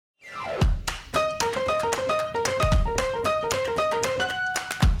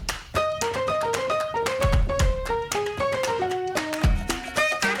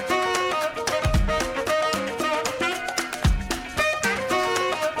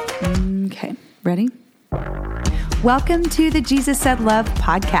Okay, ready? Welcome to the Jesus Said Love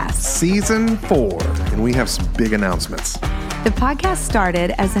podcast. Season 4, and we have some big announcements. The podcast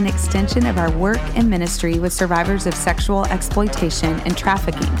started as an extension of our work and ministry with survivors of sexual exploitation and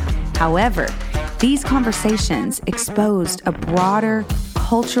trafficking. However, these conversations exposed a broader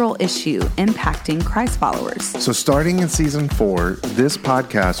cultural issue impacting Christ followers. So starting in Season 4, this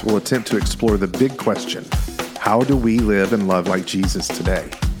podcast will attempt to explore the big question: how do we live and love like Jesus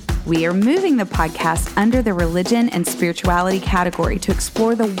today? We are moving the podcast under the religion and spirituality category to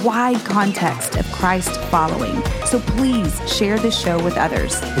explore the wide context of Christ following. So please share this show with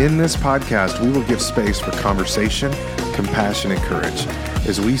others. In this podcast, we will give space for conversation, compassion, and courage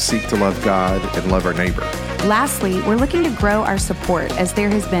as we seek to love God and love our neighbor. Lastly, we're looking to grow our support as there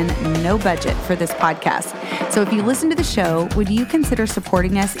has been no budget for this podcast. So if you listen to the show, would you consider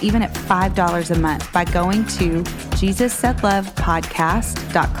supporting us even at $5 a month by going to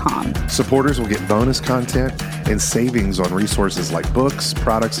JesusSaidLovePodcast.com. Supporters will get bonus content and savings on resources like books,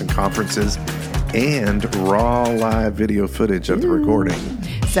 products, and conferences, and raw live video footage of the recording.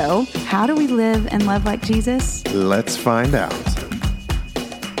 So, how do we live and love like Jesus? Let's find out.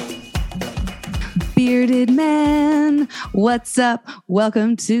 Bearded man, what's up?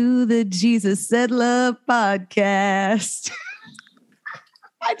 Welcome to the Jesus Said Love podcast.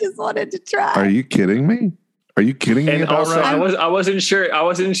 I just wanted to try. Are you kidding me? Are you kidding me? And also, right? I wasn't sure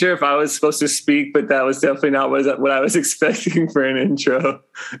if I was supposed to speak, but that was definitely not what I was expecting for an intro.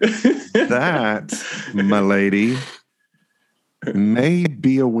 That, my lady, may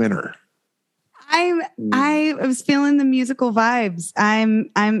be a winner. I was feeling the musical vibes. I'm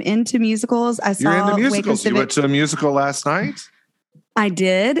into musicals. You're into musicals. You went to a musical last night? I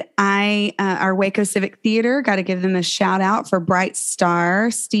did. Our Waco Civic Theater, got to give them a shout out for Bright Star,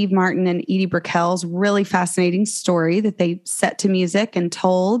 Steve Martin and Edie Brickell's really fascinating story that they set to music and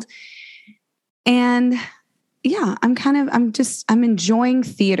told. And yeah, I'm enjoying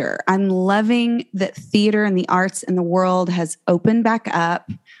theater. I'm loving that theater and the arts in the world has opened back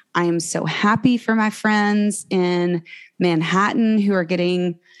up. I am so happy for my friends in Manhattan who are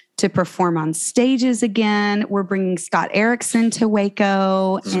getting to perform on stages again. We're bringing Scott Erickson to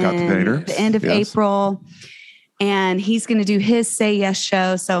Waco in the end of April, and he's going to do his Say Yes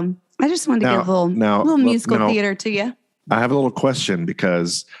show. So I just wanted to give a little musical theater to you. I have a little question,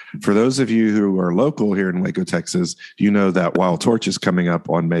 because for those of you who are local here in Waco, Texas, you know that Wild Torch is coming up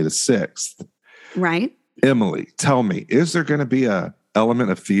on May the 6th. Right. Emily, tell me, is there going to be a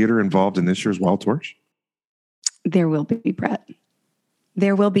element of theater involved in this year's Wild Torch? There will be, Brett.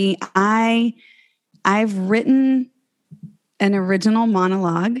 There will be. I've written an original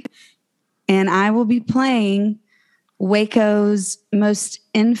monologue, and I will be playing Waco's most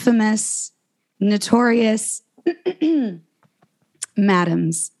infamous, notorious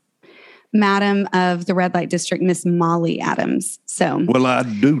Madam of the Red Light District, Miss Molly Adams. So, well, I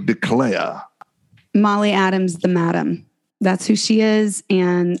do declare, Molly Adams, the Madam. That's who she is,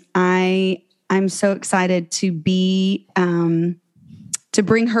 and I'm so excited to be to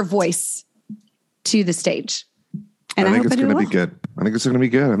bring her voice to the stage. And I think it's going to be good. I think it's going to be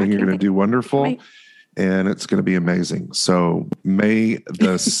good. I think you're going to do wonderful, and it's going to be amazing. So May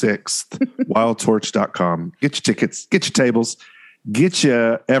the 6th, wildtorch.com. Get your tickets, get your tables, get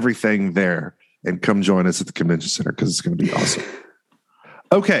you everything there, and come join us at the convention center, because it's going to be awesome.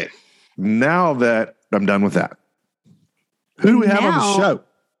 Okay, now that I'm done with that, who do we have on the show?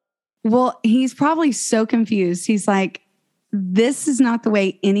 Well, he's probably so confused. He's like, this is not the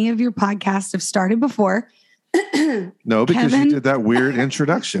way any of your podcasts have started before. No, because you did that weird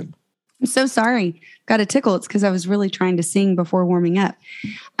introduction. I'm so sorry. Got a tickle. It's because I was really trying to sing before warming up.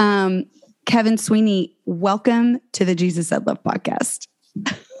 Kevin Sweeney, welcome to the Jesus Said Love podcast.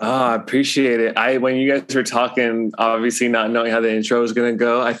 I appreciate it. When you guys were talking, obviously not knowing how the intro was going to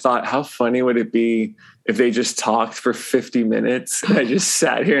go, I thought, how funny would it be if they just talked for 50 minutes and I just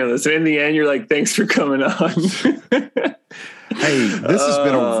sat here and listened? In the end, you're like, thanks for coming on. Hey, this has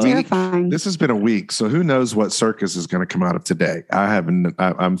been a week. Terrifying. This has been a week. So who knows what circus is going to come out of today?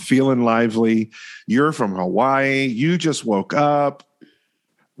 I'm feeling lively. You're from Hawaii. You just woke up.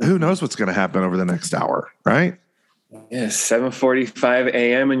 Who knows what's going to happen over the next hour, right? Yes, 7:45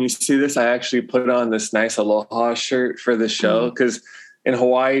 a.m. And you see this, I actually put on this nice Aloha shirt for the show, because in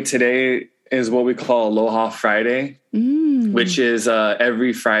Hawaii today is what we call Aloha Friday, which is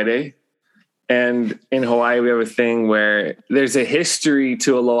every Friday. And in Hawaii, we have a thing where there's a history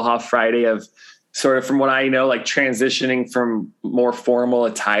to Aloha Friday of sort of from what I know, like transitioning from more formal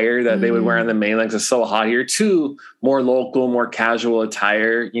attire that they would wear on the mainland because it's so hot here to more local, more casual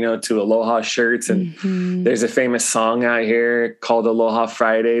attire, you know, to Aloha shirts. And there's a famous song out here called Aloha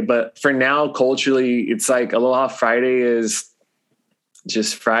Friday. But for now, culturally, it's like Aloha Friday is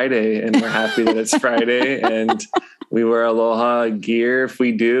just Friday, and we're happy that it's Friday. And we wear Aloha gear if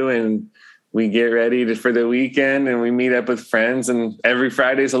we do, and we get ready for the weekend, and we meet up with friends, and every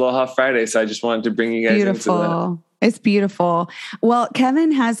Friday is Aloha Friday. So I just wanted to bring you guys into that. It's beautiful. Well,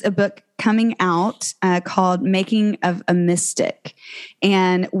 Kevin has a book coming out called Making of a Mystic.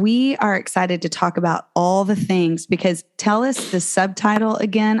 And we are excited to talk about all the things, because tell us the subtitle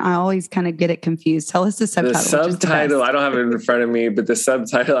again. I always kind of get it confused. Tell us the subtitle. The subtitle, I don't have it in front of me, but the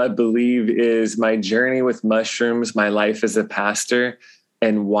subtitle, I believe, is My Journey with Mushrooms, My Life as a Pastor,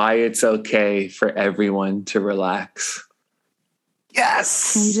 and Why It's Okay for Everyone to Relax.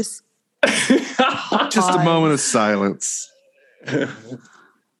 Yes. Can you just a moment of silence.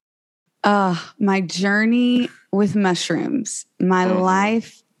 My journey with mushrooms, my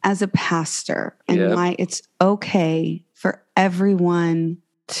life as a pastor, and why it's okay for everyone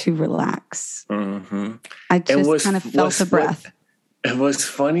to relax. I just kind of felt the breath. And what's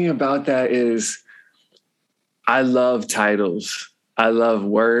funny about that is I love titles. I love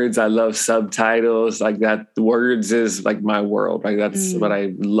words. I love subtitles. Like that, words is like my world. Like that's what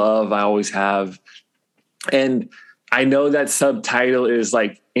I love. I always have. And I know that subtitle is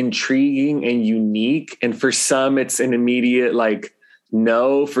like intriguing and unique. And for some, it's an immediate, like,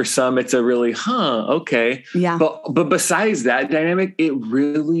 no. For some, it's a really, okay. Yeah. But besides that dynamic, it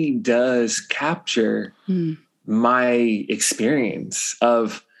really does capture my experience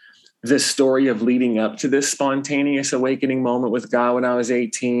of the story of leading up to this spontaneous awakening moment with God when I was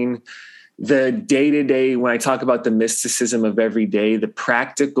 18, the day-to-day, when I talk about the mysticism of every day, the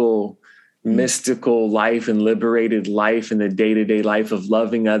practical, mystical life and liberated life in the day-to-day life of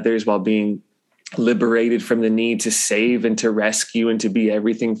loving others while being liberated from the need to save and to rescue and to be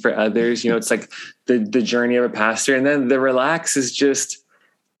everything for others. You know, it's like the journey of a pastor. And then the relax is just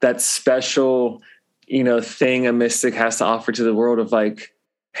that special, you know, thing a mystic has to offer to the world of like,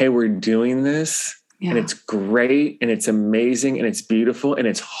 hey, we're doing this and it's great and it's amazing and it's beautiful and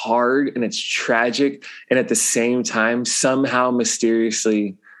it's hard and it's tragic. And at the same time, somehow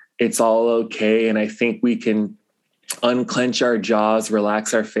mysteriously, it's all okay. And I think we can unclench our jaws,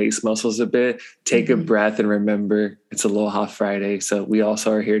 relax our face muscles a bit, take a breath, and remember it's Aloha Friday. So we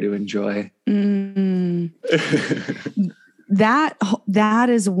also are here to enjoy. That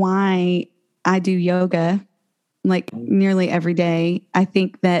is why I do yoga like nearly every day. I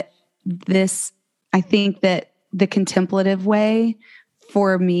think that the contemplative way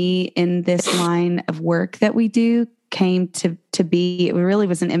for me in this line of work that we do came to be, it really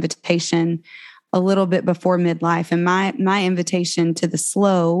was an invitation a little bit before midlife. And my invitation to the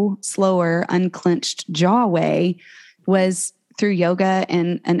slower, unclenched jaw way was through yoga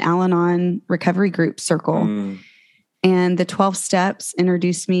and an Al-Anon recovery group circle. And the 12 steps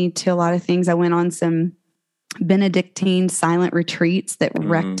introduced me to a lot of things. I went on some Benedictine silent retreats that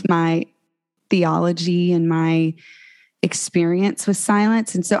wrecked my theology and my experience with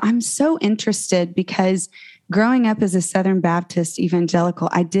silence. And so I'm so interested because growing up as a Southern Baptist evangelical,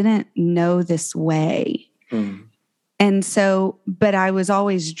 I didn't know this way. And so, but I was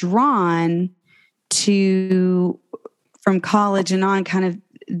always drawn to, from college and on, kind of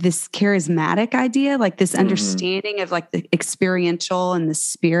this charismatic idea, like this understanding of like the experiential and the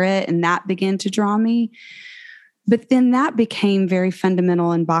spirit, and that began to draw me. But then that became very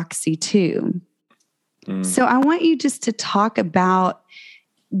fundamental and boxy too. So I want you just to talk about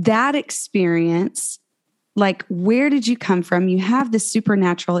that experience. Like, where did you come from? You have the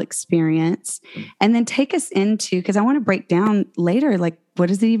supernatural experience, and then take us into, because I want to break down later, like, what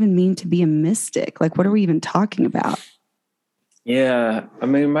does it even mean to be a mystic? Like, what are we even talking about? Yeah. I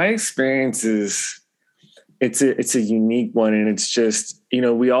mean, my experience is, it's a unique one. And it's just, you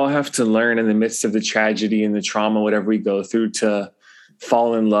know, we all have to learn in the midst of the tragedy and the trauma, whatever we go through, to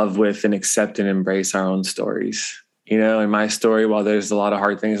fall in love with and accept and embrace our own stories. You know, and my story, while there's a lot of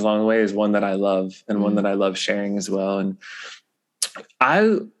hard things along the way, is one that I love and one that I love sharing as well. And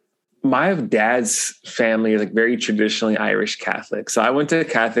my dad's family is like very traditionally Irish Catholic. So I went to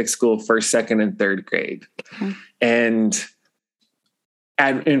Catholic school first, second, and third grade. And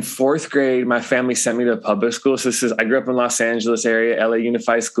in fourth grade, my family sent me to a public school. So I grew up in Los Angeles area, LA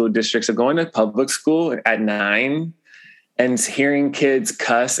Unified School District. So going to public school at 9 and hearing kids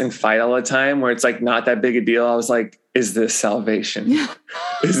cuss and fight all the time, where it's like not that big a deal. I was like, is this salvation? Yeah.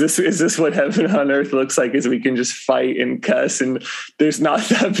 Is this what heaven on earth looks like? Is we can just fight and cuss and there's not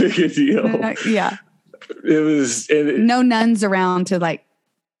that big a deal. Yeah. No nuns around to like.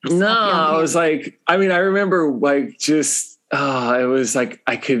 No, I was like, I mean, I remember like just, it was like,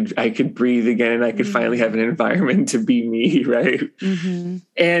 I could breathe again and I could finally have an environment to be me. Right. Mm-hmm.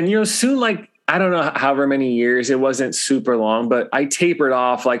 And, you know, soon, like, I don't know however many years, it wasn't super long, but I tapered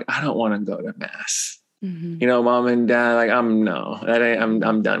off. Like, I don't want to go to mass. Mm-hmm. You know, mom and dad, like, I'm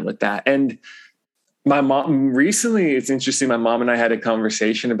done with that. And my mom recently, it's interesting. My mom and I had a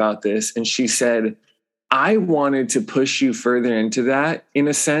conversation about this and she said, I wanted to push you further into that in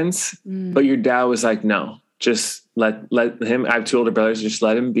a sense, but your dad was like, no, just let him. I have 2 older brothers, just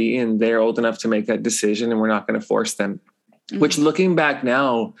let him be. And they're old enough to make that decision and we're not going to force them, which looking back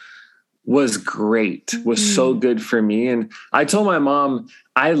now, was great, was so good for me. And I told my mom,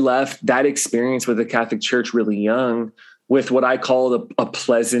 I left that experience with the Catholic Church really young with what I call a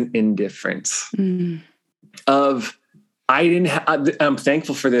pleasant indifference of, I'm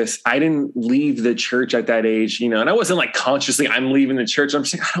thankful for this. I didn't leave the church at that age, you know, and I wasn't like consciously I'm leaving the church. I'm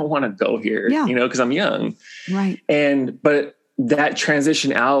just like, I don't want to go here, you know, because I'm young. Right. But that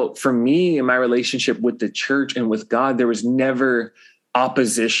transition out for me in my relationship with the church and with God, there was never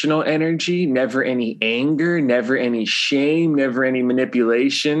oppositional energy, never any anger, never any shame, never any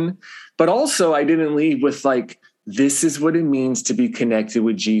manipulation. But also I didn't leave with like, this is what it means to be connected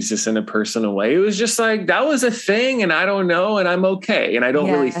with Jesus in a personal way. It was just like, that was a thing and I don't know, and I'm okay. And I don't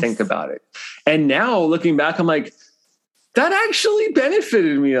really think about it. And now looking back, I'm like, that actually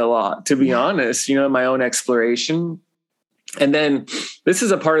benefited me a lot, to be honest, you know, in my own exploration. And then this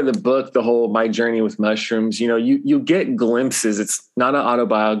is a part of the book, the whole my journey with mushrooms. You know, you get glimpses. It's not an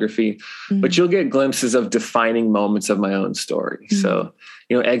autobiography, but you'll get glimpses of defining moments of my own story. So,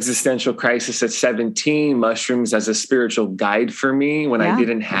 you know, existential crisis at 17, mushrooms as a spiritual guide for me when I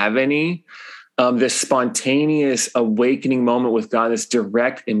didn't have any. This spontaneous awakening moment with God, this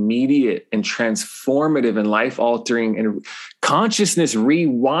direct, immediate, and transformative and life-altering and consciousness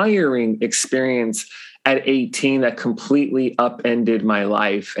rewiring experience at 18 that completely upended my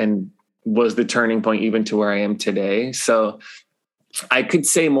life and was the turning point even to where I am today. So I could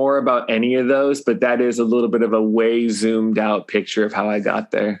say more about any of those, but that is a little bit of a way zoomed out picture of how I got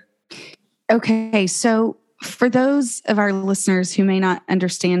there. Okay. So for those of our listeners who may not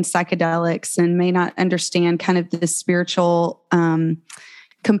understand psychedelics and may not understand kind of the spiritual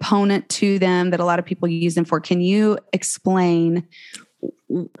component to them that a lot of people use them for, can you explain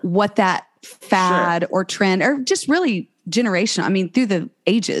what that fad or trend or just really generational, I mean, through the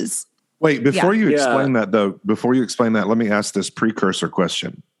ages? Wait, before you explain that though, let me ask this precursor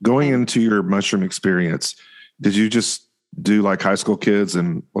question. Going into your mushroom experience, did you just do like high school kids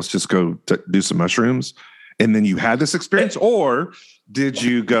and let's just go do some mushrooms? And then you had this experience, or did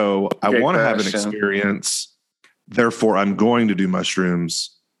you go, I want to have an experience, therefore I'm going to do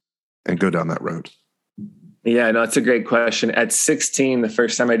mushrooms and go down that road? Yeah, no, it's a great question. At 16, the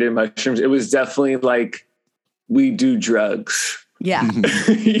first time I did mushrooms, it was definitely like, we do drugs. Yeah.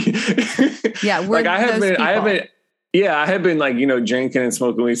 Yeah. Like I have been like, you know, drinking and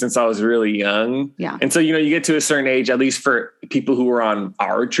smoking weed since I was really young. Yeah. And so, you know, you get to a certain age, at least for people who are on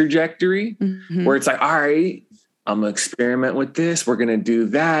our trajectory, where it's like, all right, I'm going to experiment with this. We're going to do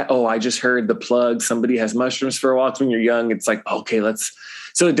that. Oh, I just heard the plug. Somebody has mushrooms for a walk. When you're young, it's like, okay,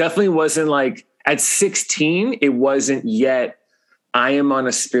 so it definitely wasn't like at 16, it wasn't yet, I am on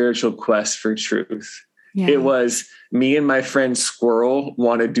a spiritual quest for truth. Yeah. It was me and my friend Squirrel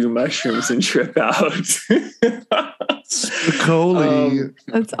want to do mushrooms and trip out.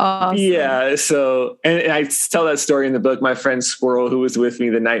 That's awesome. Yeah. So, and I tell that story in the book. My friend Squirrel, who was with me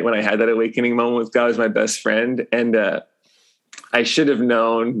the night when I had that awakening moment with God, was my best friend. And I should have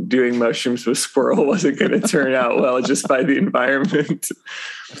known doing mushrooms with Squirrel wasn't going to turn out well just by the environment.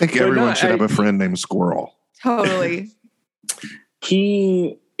 I think everyone should have a friend named Squirrel. Totally.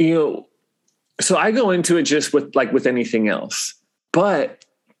 So I go into it just with anything else. But,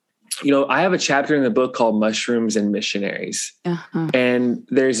 you know, I have a chapter in the book called Mushrooms and Missionaries. And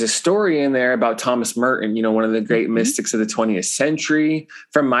there's a story in there about Thomas Merton, you know, one of the great mystics of the 20th century.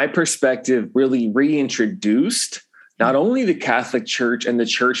 From my perspective, really reintroduced not only the Catholic Church and the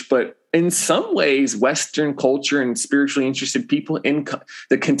church, but in some ways, Western culture and spiritually interested people in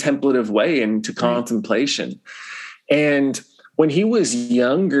the contemplative way into contemplation. And when he was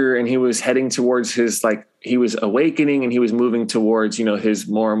younger and he was heading towards he was awakening and he was moving towards, you know, his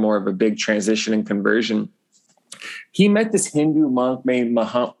more and more of a big transition and conversion, he met this Hindu monk named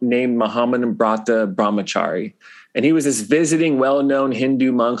Mahamanabrata Brahmachari. And he was this visiting, well-known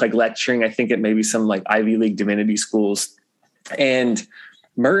Hindu monk, like lecturing, I think, at maybe some like Ivy League divinity schools. And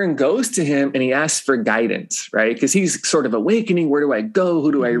Merton goes to him and he asks for guidance, right? Because he's sort of awakening. Where do I go?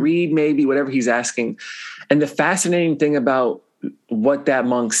 Who do I read? Maybe whatever he's asking. And the fascinating thing about what that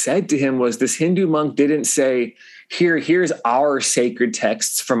monk said to him was this Hindu monk didn't say, here's our sacred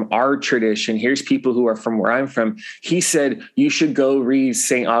texts from our tradition. Here's people who are from where I'm from. He said, you should go read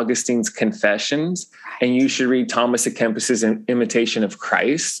St. Augustine's Confessions, and you should read Thomas à Kempis's Imitation of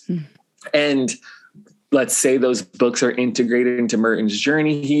Christ. And let's say those books are integrated into Merton's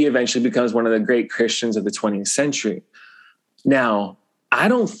journey. He eventually becomes one of the great Christians of the 20th century. Now, I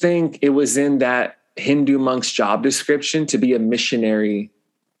don't think it was in that Hindu monk's job description to be a missionary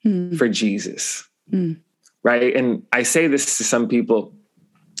for Jesus. Right. And I say this to some people,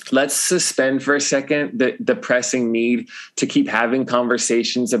 let's suspend for a second the pressing need to keep having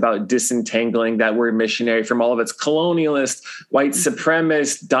conversations about disentangling that word missionary from all of its colonialist, white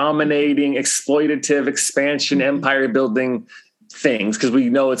supremacist, dominating, exploitative, expansion, empire building things, because we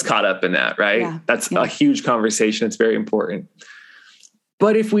know it's caught up in that, right? Yeah. That's a huge conversation. It's very important.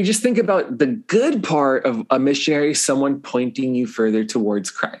 But if we just think about the good part of a missionary, someone pointing you further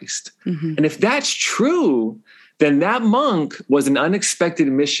towards Christ. And if that's true, then that monk was an unexpected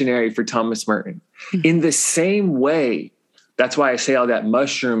missionary for Thomas Merton. In the same way, that's why I say all that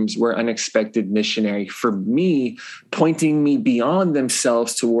mushrooms were unexpected missionary for me, pointing me beyond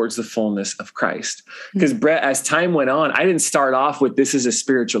themselves towards the fullness of Christ. Because Brett, as time went on, I didn't start off with this as a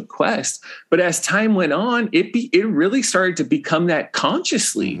spiritual quest, but as time went on, it really started to become that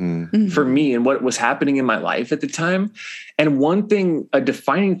consciously for me and what was happening in my life at the time. And one thing, a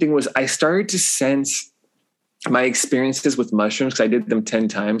defining thing, was I started to sense my experiences with mushrooms, because I did them 10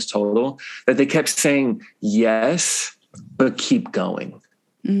 times total, that they kept saying, yes, but keep going.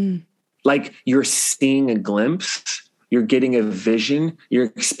 Like you're seeing a glimpse, you're getting a vision, you're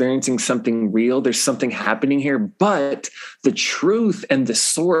experiencing something real. There's something happening here, but the truth and the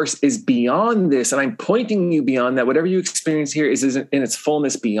source is beyond this. And I'm pointing you beyond that. Whatever you experience here is in its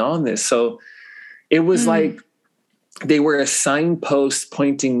fullness beyond this. So it was like they were a signpost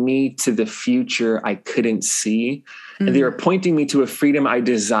pointing me to the future I couldn't see. And they were pointing me to a freedom I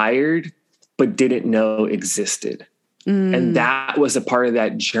desired, but didn't know existed. And that was a part of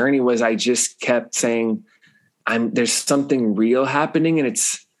that journey, was I just kept saying, there's something real happening, and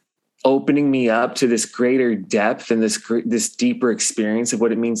it's opening me up to this greater depth and this deeper experience of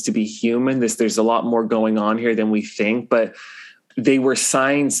what it means to be human. There's a lot more going on here than we think, but they were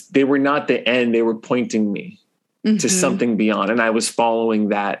signs. They were not the end. They were pointing me to something beyond. And I was following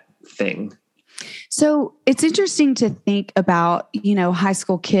that thing. So it's interesting to think about, high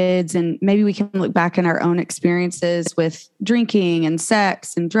school kids, and maybe we can look back in our own experiences with drinking and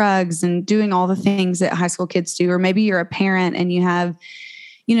sex and drugs and doing all the things that high school kids do. Or maybe you're a parent and you have,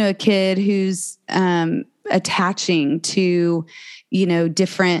 a kid who's attaching to,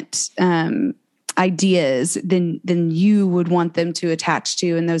 different ideas than you would want them to attach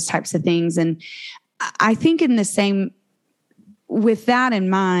to, and those types of things. And I think with that in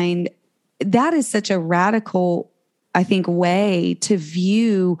mind, that is such a radical, I think, way to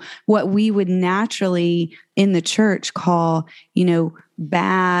view what we would naturally in the church call,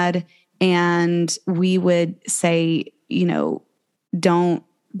 bad. And we would say,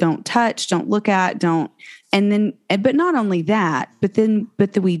 don't touch, don't look at, don't. And then, but not only that, but then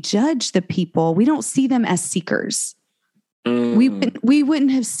we judge the people. We don't see them as seekers. We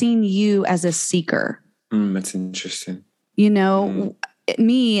wouldn't have seen you as a seeker. That's interesting.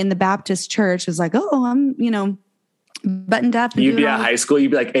 Me in the Baptist church was like, oh, I'm, buttoned up. And you'd be at high school.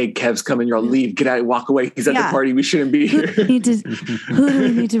 You'd be like, hey, Kev's coming. You'll leave. Get out. Walk away. He's at the party. We shouldn't be here. Who do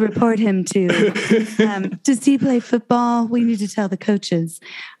we need to report him to? Does he play football? We need to tell the coaches.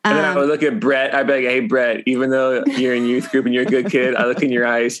 And then I would look at Brett. I'd be like, hey, Brett, even though you're in youth group and you're a good kid, I look in your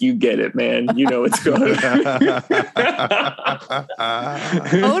eyes. You get it, man. You know what's going on.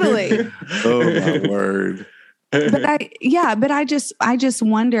 Totally. Oh, my word. But I just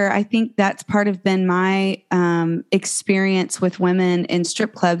wonder, I think that's part of been my experience with women in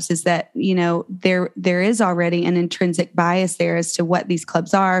strip clubs, is that, there is already an intrinsic bias there as to what these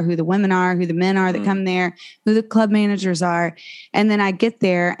clubs are, who the women are, who the men are that come there, who the club managers are. And then I get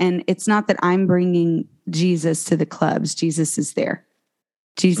there, and it's not that I'm bringing Jesus to the clubs. Jesus is there.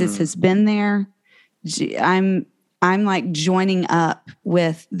 Jesus has been there. I'm like joining up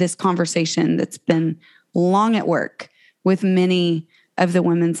with this conversation that's been long at work with many of the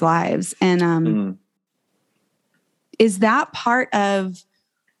women's lives. And is that part of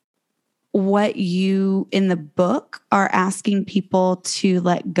what you in the book are asking people to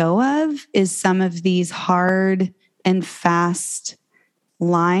let go of is some of these hard and fast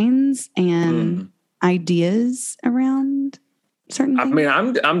lines and ideas around certain things? I mean,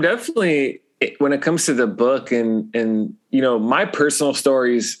 I'm definitely, when it comes to the book and my personal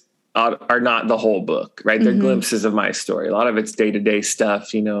stories are not the whole book, right? They're glimpses of my story. A lot of it's day-to-day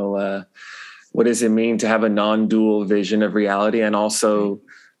stuff, what does it mean to have a non-dual vision of reality and also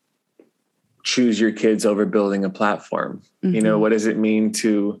choose your kids over building a platform? What does it mean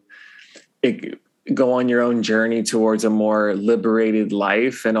to go on your own journey towards a more liberated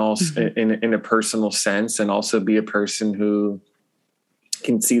life and also in a personal sense, and also be a person who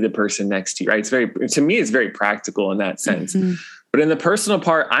can see the person next to you, right? To me, it's very practical in that sense. But in the personal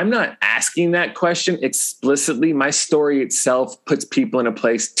part, I'm not asking that question explicitly. My story itself puts people in a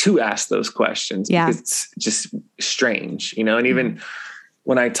place to ask those questions because it's just strange, and even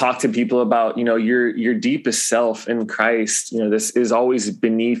when I talk to people about, your deepest self in Christ, this is always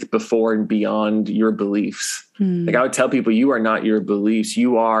beneath, before, and beyond your beliefs. Like I would tell people, you are not your beliefs.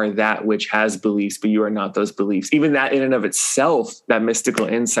 You are that which has beliefs, but you are not those beliefs. Even that in and of itself, that mystical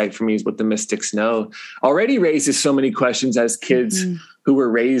insight for me is what the mystics know, already raises so many questions as kids who were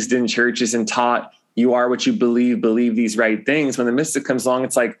raised in churches and taught you are what you believe these right things. When the mystic comes along,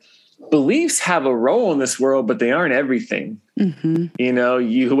 it's like, beliefs have a role in this world, but they aren't everything.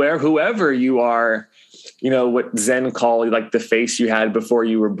 Whoever you are, what Zen call like the face you had before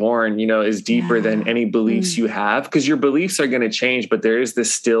you were born, is deeper than any beliefs you have, because your beliefs are going to change. But there is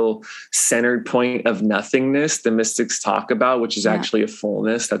this still centered point of nothingness the mystics talk about, which is actually a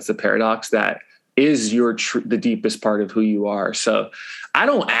fullness. That's the paradox that is the deepest part of who you are. So I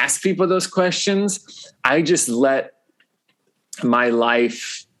don't ask people those questions. I just let my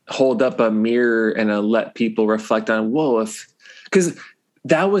life hold up a mirror and let people reflect on, because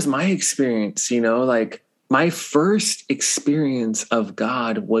that was my experience, like my first experience of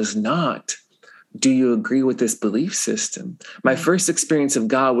God was not, do you agree with this belief system? My first experience of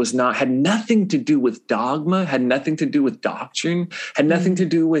God had nothing to do with dogma, had nothing to do with doctrine, had nothing to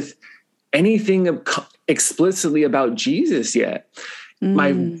do with anything explicitly about Jesus yet.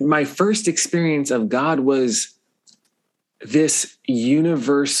 My first experience of God was this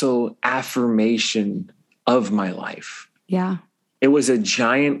universal affirmation of my life. Yeah. It was a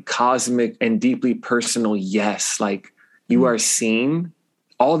giant, cosmic, and deeply personal yes. Like, you are seen.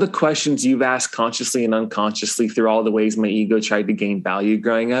 All the questions you've asked consciously and unconsciously through all the ways my ego tried to gain value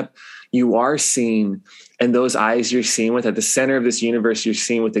growing up, you are seen. And those eyes you're seen with, at the center of this universe, you're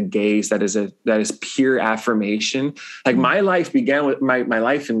seen with a gaze that is pure affirmation. Like my life began with my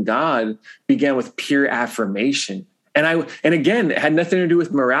life in God began with pure affirmation. And again, it had nothing to do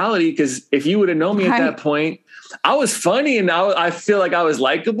with morality, because if you would have known me at that point, I was funny and I feel like I was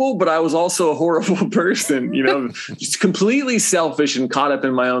likable, but I was also a horrible person, just completely selfish and caught up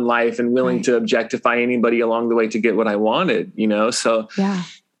in my own life and willing to objectify anybody along the way to get what I wanted, So,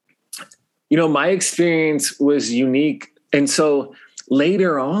 my experience was unique. And so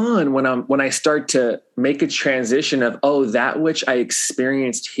later on, when I start to make a transition of, that which I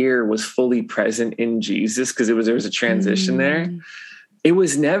experienced here was fully present in Jesus, because there was a transition there. It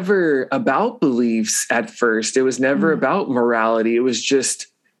was never about beliefs at first. It was never about morality. It was just,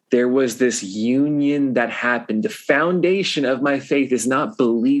 there was this union that happened. The foundation of my faith is not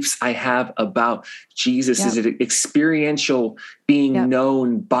beliefs I have about Jesus. Is it experiential being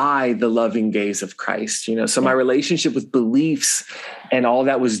known by the loving gaze of Christ? So my relationship with beliefs and all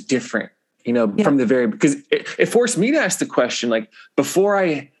that was different, from the very, because it forced me to ask the question, like, before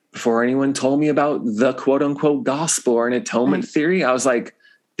anyone told me about the quote unquote gospel or an atonement theory, I was like,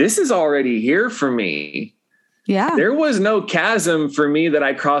 this is already here for me. Yeah. There was no chasm for me that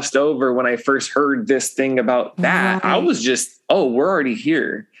I crossed over when I first heard this thing about that. I was just, we're already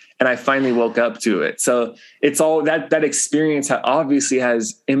here. And I finally woke up to it. So it's all that experience obviously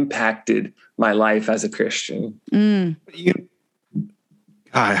has impacted my life as a Christian.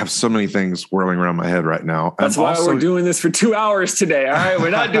 I have so many things whirling around my head right now. That's why we're doing this for 2 hours today. All right.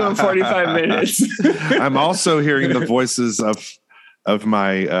 We're not doing 45 minutes. I'm also hearing the voices of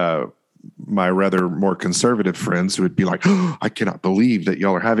my rather more conservative friends who would be like, I cannot believe that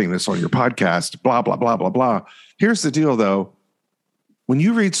y'all are having this on your podcast, blah, blah, blah, blah, blah. Here's the deal, though. When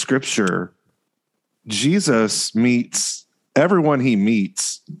you read scripture, Jesus meets everyone he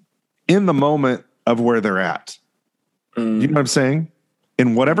meets in the moment of where they're at. You know what I'm saying?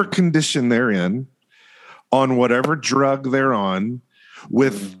 In whatever condition they're in, on whatever drug they're on,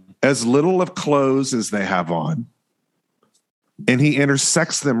 with as little of clothes as they have on. And he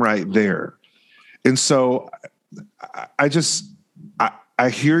intersects them right there. And so I I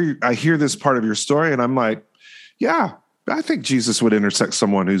hear this part of your story, and I'm like, yeah, I think Jesus would intersect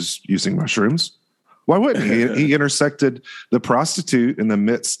someone who's using mushrooms. Why wouldn't he? He intersected the prostitute in the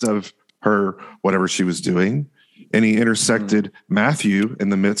midst of her, whatever she was doing. And he intersected Matthew in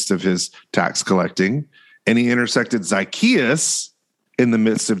the midst of his tax collecting. And he intersected Zacchaeus in the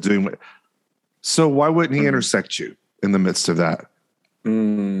midst of doing what. So why wouldn't he intersect you in the midst of that? For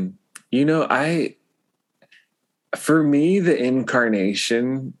me, the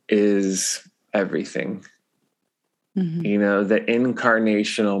incarnation is everything. The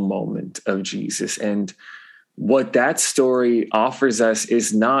incarnational moment of Jesus. And what that story offers us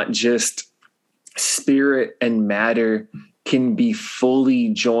is not just spirit and matter can be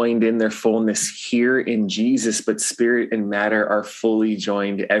fully joined in their fullness here in Jesus, but spirit and matter are fully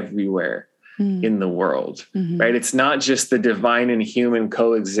joined everywhere in the world, right? It's not just the divine and human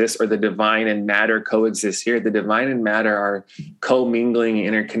coexist or the divine and matter coexist here. The divine and matter are commingling and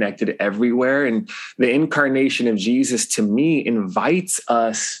interconnected everywhere. And the incarnation of Jesus, to me, invites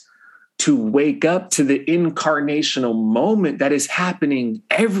us to wake up to the incarnational moment that is happening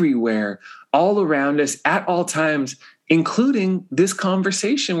everywhere, all around us at all times, including this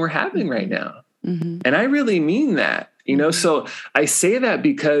conversation we're having right now. And I really mean that, so I say that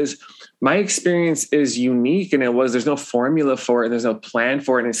because my experience is unique, and there's no formula for it, and there's no plan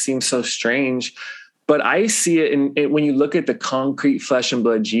for it, and it seems so strange. But I see it when you look at the concrete flesh and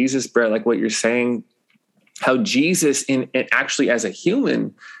blood Jesus, Brett, like what you're saying, how Jesus actually as a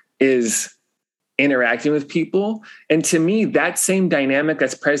human is interacting with people. And to me, that same dynamic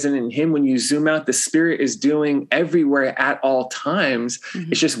that's present in him, when you zoom out, the spirit is doing everywhere at all times.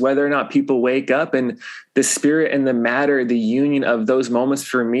 It's just whether or not people wake up, and the spirit and the matter, the union of those moments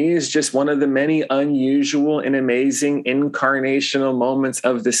for me is just one of the many unusual and amazing incarnational moments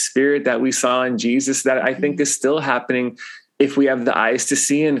of the spirit that we saw in Jesus that I think is still happening if we have the eyes to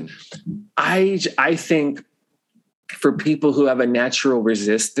see. And I think for people who have a natural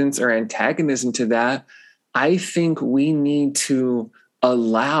resistance or antagonism to that, I think we need to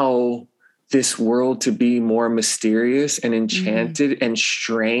allow this world to be more mysterious and enchanted and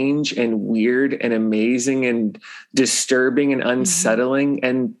strange and weird and amazing and disturbing and unsettling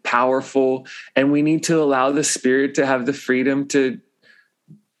and powerful. And we need to allow the spirit to have the freedom to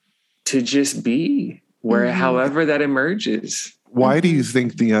just be however that emerges. Why do you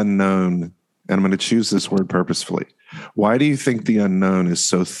think the unknown, and I'm going to choose this word purposefully, why do you think the unknown is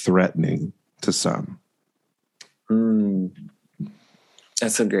so threatening to some?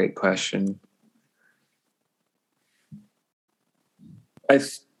 That's a great question.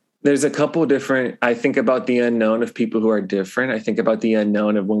 There's a couple different, I think about the unknown of people who are different. I think about the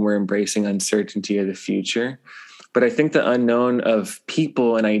unknown of when we're embracing uncertainty of the future. But I think the unknown of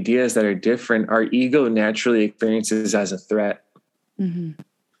people and ideas that are different, our ego naturally experiences as a threat.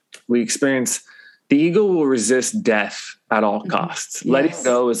 The ego will resist death at all costs. Letting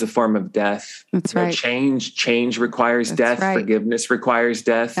go is a form of death. That's right. Change requires death. Right. Forgiveness requires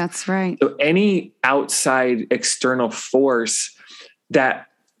death. That's right. So any outside external force that,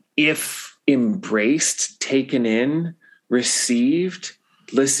 if embraced, taken in, received,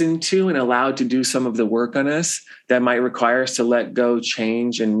 listened to, and allowed to do some of the work on us, that might require us to let go,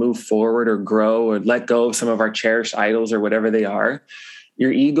 change, and move forward or grow, or let go of some of our cherished idols or whatever they are.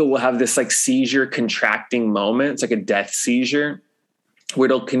 Your ego will have this like seizure contracting moment. It's like a death seizure where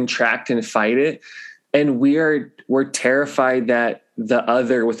it'll contract and fight it. And we're terrified that the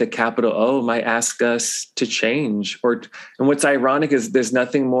other with a capital O might ask us to change. And what's ironic is there's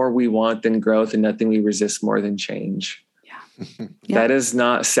nothing more we want than growth, and nothing we resist more than change. That is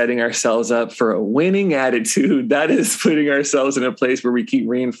not setting ourselves up for a winning attitude. That is putting ourselves in a place where we keep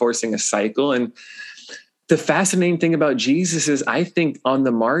reinforcing a cycle. And the fascinating thing about Jesus is, I think on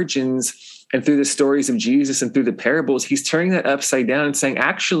the margins and through the stories of Jesus and through the parables, he's turning that upside down and saying,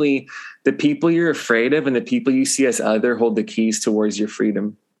 actually, the people you're afraid of and the people you see as other hold the keys towards your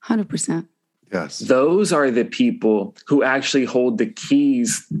freedom. 100%. Yes. Those are the people who actually hold the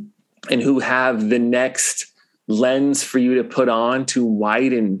keys and who have the next lens for you to put on to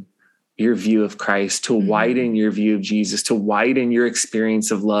widen your view of Christ, to widen your view of Jesus, to widen your experience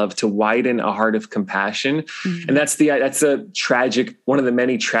of love, to widen a heart of compassion. And that's a tragic, one of the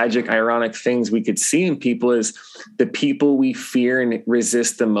many tragic, ironic things we could see in people is the people we fear and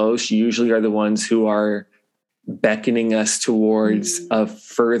resist the most usually are the ones who are beckoning us towards a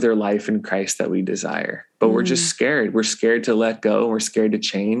further life in Christ that we desire. But we're just scared. We're scared to let go. We're scared to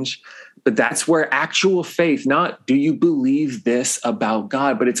change. But that's where actual faith, not do you believe this about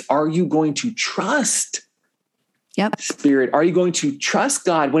God, but it's, are you going to trust Yep. spirit? Are you going to trust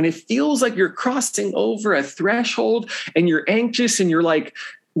God when it feels like you're crossing over a threshold and you're anxious and you're like,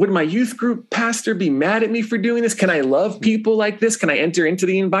 would my youth group pastor be mad at me for doing this? Can I love people like this? Can I enter into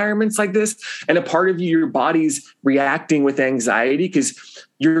the environments like this? And a part of you, your body's reacting with anxiety because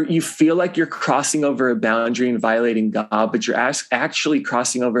you feel like you're crossing over a boundary and violating God, but you're actually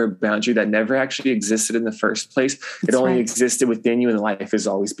crossing over a boundary that never actually existed in the first place. It only existed within you, and life is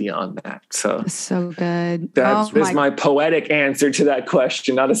always beyond that. So that's so good. That's my poetic answer to that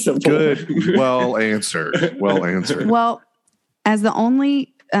question, not a simple good. Well answered. Well answered. Well, as the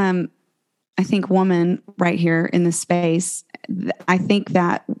only, I think, woman right here in this space, I think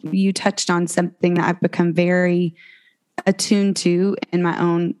that you touched on something that I've become very attuned to in my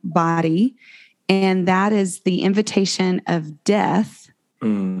own body. And that is the invitation of death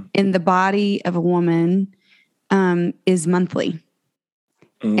in the body of a woman is monthly.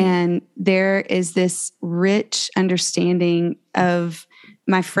 And there is this rich understanding of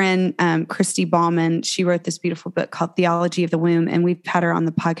my friend, Christy Ballman. She wrote this beautiful book called Theology of the Womb. And we've had her on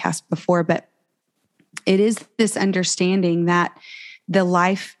the podcast before, but it is this understanding that the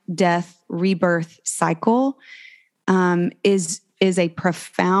life, death, rebirth cycle is a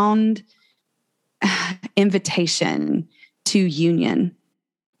profound invitation to union.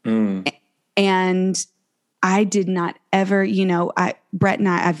 And I did not ever, Brett and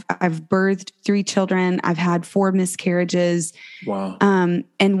I've birthed 3 children. I've had 4 miscarriages. Wow.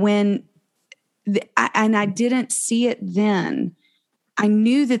 And when, I didn't see it then, I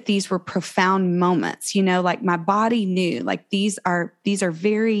knew that these were profound moments, like my body knew, like these are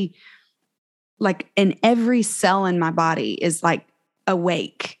very, like, in every cell in my body is like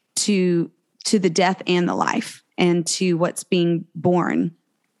awake to the death and the life and to what's being born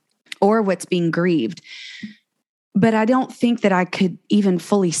or what's being grieved. But I don't think that I could even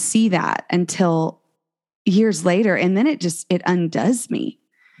fully see that until years later. And then it undoes me,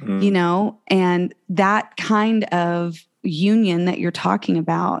 and that kind of union that you're talking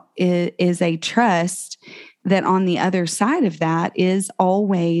about is a trust that on the other side of that is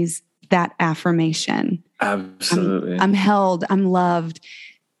always that affirmation. Absolutely. I'm held, I'm loved.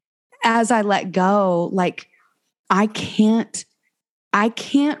 As I let go, like I can't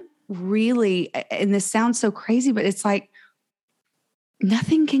really, and this sounds so crazy, but it's like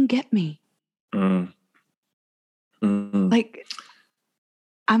nothing can get me. Like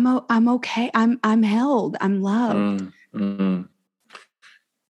I'm okay. I'm held, I'm loved.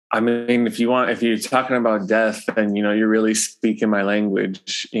 I mean, if you're talking about death, then, you're really speaking my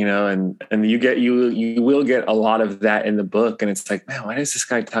language, and you will get a lot of that in the book. And it's like, man, why does this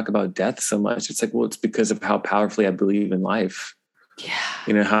guy talk about death so much? It's like, well, it's because of how powerfully I believe in life.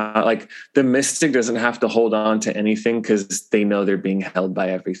 Yeah. How like the mystic doesn't have to hold on to anything because they know they're being held by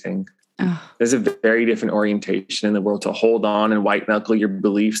everything. There's a very different orientation in the world to hold on and white knuckle your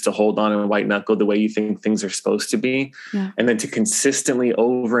beliefs, to hold on and white knuckle the way you think things are supposed to be. Yeah. And then to consistently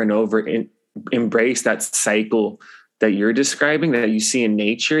over and over embrace that cycle that you're describing, that you see in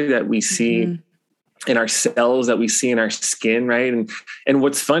nature, that we see in our cells, that we see in our skin. Right. And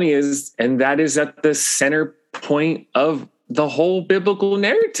what's funny is, and that is at the center point of the whole biblical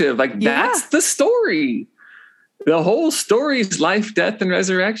narrative. Like that's the story. The whole story is life, death, and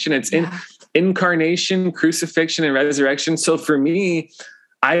resurrection. It's in incarnation, crucifixion, and resurrection. So for me,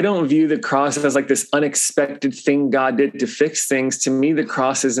 I don't view the cross as like this unexpected thing God did to fix things. To me, the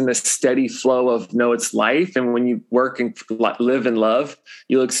cross is in the steady flow of, no, it's life. And when you work and live and love,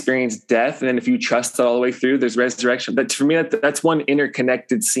 you'll experience death. And then if you trust that all the way through, there's resurrection. But for me, that's one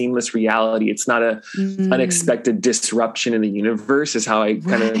interconnected, seamless reality. It's not a unexpected disruption in the universe is how I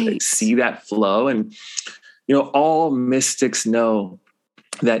kind of see that flow. And all mystics know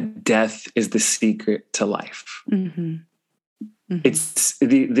that death is the secret to life. It's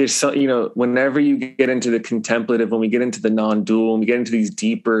there's so, whenever you get into the contemplative, when we get into the non-dual, when we get into these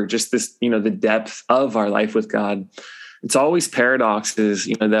deeper, just this, the depth of our life with God, it's always paradoxes,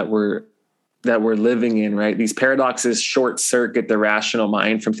 that we're living in, right? These paradoxes short circuit the rational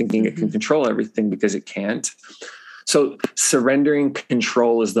mind from thinking it can control everything because it can't. So surrendering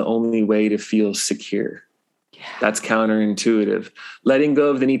control is the only way to feel secure. That's counterintuitive. Letting go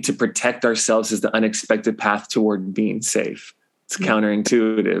of the need to protect ourselves is the unexpected path toward being safe. It's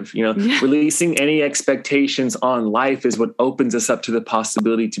counterintuitive. Releasing any expectations on life is what opens us up to the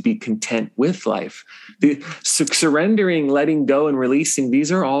possibility to be content with life. Surrendering, letting go, and releasing,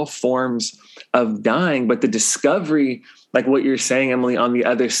 these are all forms of dying. But the discovery, like what you're saying, Emily, on the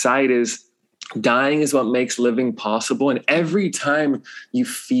other side is dying is what makes living possible. And every time you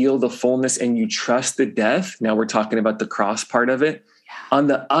feel the fullness and you trust the death, now we're talking about the cross part of it, on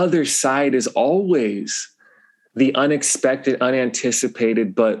the other side is always the unexpected,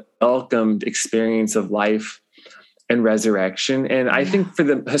 unanticipated, but welcomed experience of life and resurrection. And I think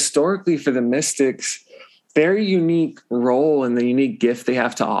historically for the mystics, very unique role and the unique gift they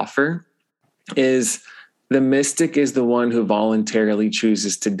have to offer is the mystic is the one who voluntarily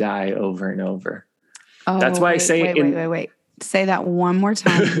chooses to die over and over. Oh, that's why I say, wait. Say that one more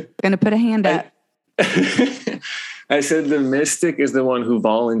time. I'm going to put a hand up. I said the mystic is the one who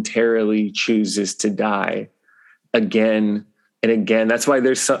voluntarily chooses to die again and again. That's why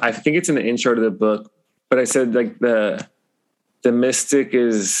I think it's in the intro to the book, but I said like the mystic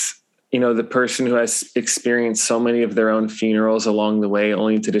is, the person who has experienced so many of their own funerals along the way,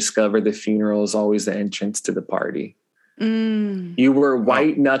 only to discover the funeral is always the entrance to the party. You were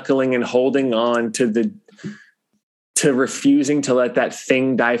white knuckling and holding on to refusing to let that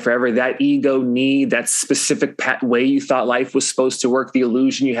thing die forever, that ego need, that specific way you thought life was supposed to work, the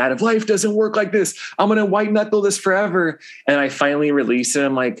illusion you had of life doesn't work like this. I'm going to white knuckle this forever. And I finally release it.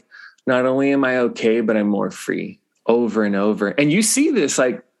 I'm like, not only am I okay, but I'm more free over and over. And you see this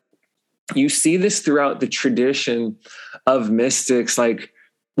throughout the tradition of mystics. Like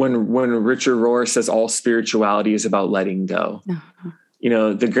when Richard Rohr says all spirituality is about letting go. Uh-huh.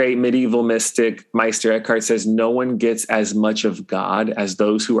 The great medieval mystic Meister Eckhart says no one gets as much of God as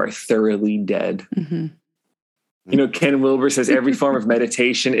those who are thoroughly dead. Mm-hmm. Ken Wilber says every form of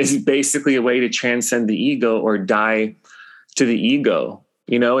meditation is basically a way to transcend the ego or die to the ego.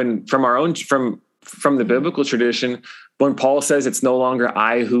 And from the biblical tradition, when Paul says it's no longer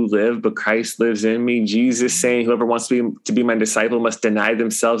I who live, but Christ lives in me, Jesus saying whoever wants to be my disciple must deny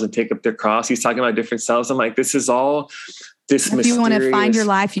themselves and take up their cross. He's talking about different selves. I'm like, this is all this mysterious. If you want to find your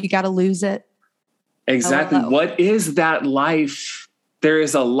life, you got to lose it. Exactly. Hello. What is that life? There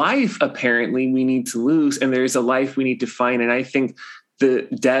is a life apparently we need to lose, and there is a life we need to find. And I think the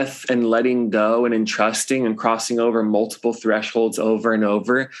death and letting go and entrusting and crossing over multiple thresholds over and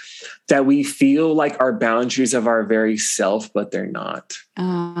over, that we feel like our boundaries of our very self, but they're not.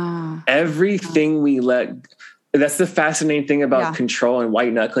 Everything we that's the fascinating thing about control and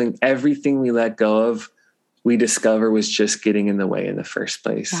white knuckling. Everything we let go of, we discover was just getting in the way in the first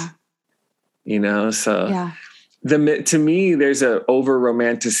place. To me, there's an over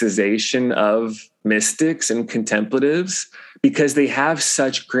romanticization of mystics and contemplatives because they have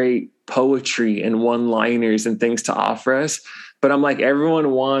such great poetry and one-liners and things to offer us. But I'm like, everyone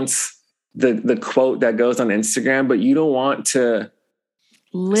wants the quote that goes on Instagram, but you don't want to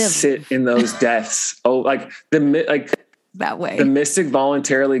sit in those deaths. That way. The mystic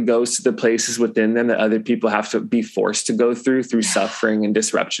voluntarily goes to the places within them that other people have to be forced to go through suffering and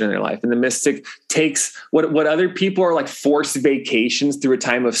disruption in their life. And the mystic takes what other people are like forced vacations through a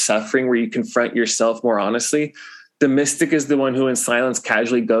time of suffering where you confront yourself more honestly. The mystic is the one who in silence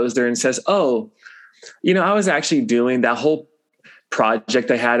casually goes there and says, I was actually doing that whole project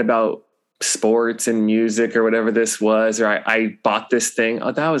I had about sports and music or whatever this was, or I bought this thing.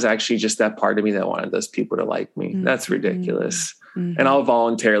 Oh, that was actually just that part of me that wanted those people to like me. Mm-hmm. That's ridiculous. Mm-hmm. And I'll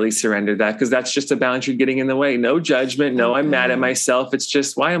voluntarily surrender that because that's just a boundary getting in the way. No judgment. No, I'm mad at myself. It's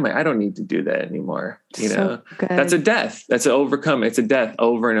just, why am I don't need to do that anymore. That's a death. That's an overcome. It's a death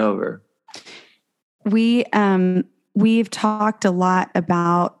over and over. We've talked a lot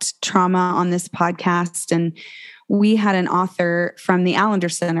about trauma on this podcast, and we had an author from the Allender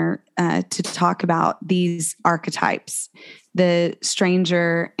Center to talk about these archetypes, the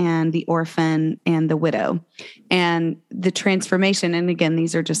stranger and the orphan and the widow, and the transformation. And again,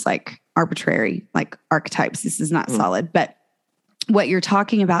 these are just like arbitrary, like archetypes. This is not solid. But what you're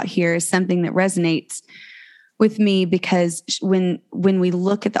talking about here is something that resonates with me because when we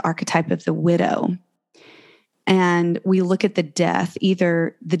look at the archetype of the widow, and we look at the death,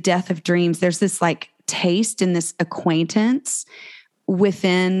 either the death of dreams, there's this like taste and this acquaintance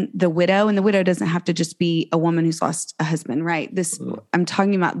within the widow. And the widow doesn't have to just be a woman who's lost a husband, right? I'm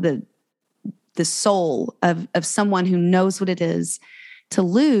talking about the soul of someone who knows what it is to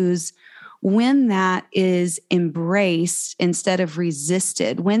lose, when that is embraced instead of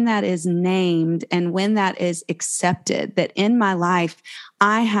resisted, when that is named and when that is accepted, that in my life,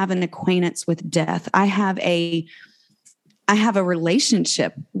 I have an acquaintance with death. I have a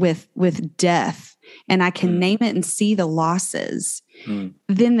relationship with death, and I can name it and see the losses.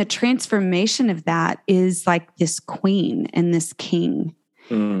 Then the transformation of that is like this queen and this king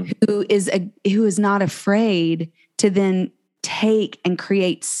who is not afraid to then take and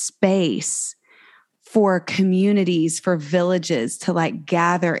create space for communities, for villages to like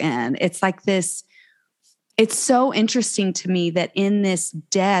gather in. It's like this. It's so interesting to me that in this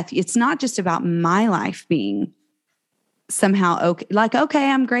death, it's not just about my life being somehow okay, like, okay,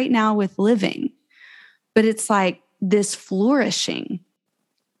 I'm great now with living, but it's like this flourishing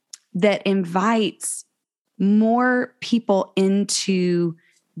that invites more people into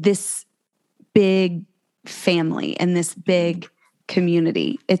this big family and this big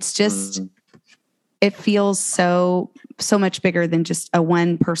community. It's just, it feels so much bigger than just a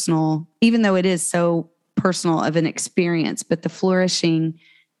one personal, even though it is so personal of an experience, but the flourishing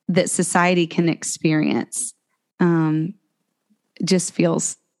that society can experience just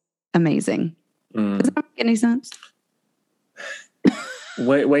feels amazing. Does that make any sense?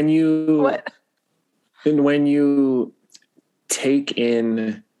 When you What? when you take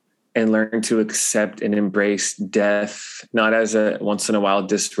in and learn to accept and embrace death, not as a once in a while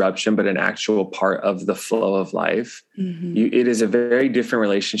disruption, but an actual part of the flow of life, it is a very different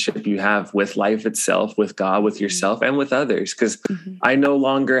relationship you have with life itself, with God, with yourself, and with others. Because I no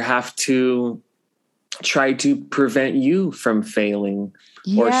longer have to try to prevent you from failing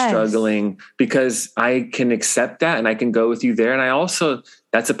or struggling, because I can accept that and I can go with you there. And I also,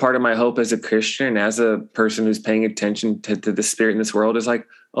 that's a part of my hope as a Christian, as a person who's paying attention to the spirit in this world, is like,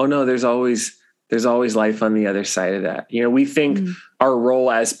 oh no, there's always life on the other side of that. You know, we think our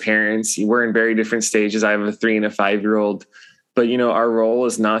role as parents, we're in very different stages. I have a 3 and a 5-year-old, but you know, our role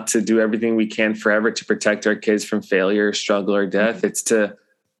is not to do everything we can forever to protect our kids from failure, struggle, or death. It's to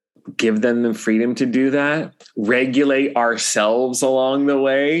give them the freedom to do that, regulate ourselves along the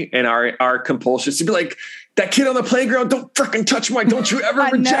way, and our compulsions to be like, that kid on the playground, don't freaking touch my, don't you ever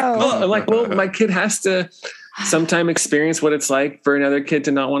reject. I'm like, well, my kid has to sometime experience what it's like for another kid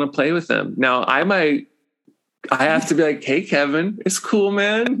to not want to play with them. Now I have to be like, hey, Kevin, it's cool,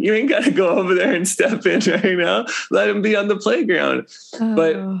 man. You ain't got to go over there and step in right now. Let him be on the playground.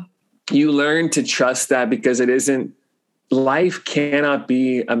 But you learn to trust that, because life cannot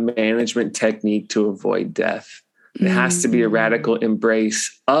be a management technique to avoid death. It has to be a radical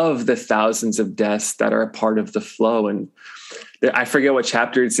embrace of the thousands of deaths that are a part of the flow. And I forget what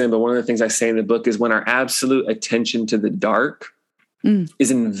chapter it's in, but one of the things I say in the book is when our absolute attention to the dark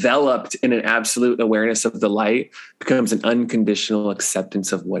is enveloped in an absolute awareness of the light, becomes an unconditional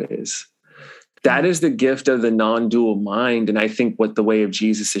acceptance of what is. That is the gift of the non-dual mind. And I think what the way of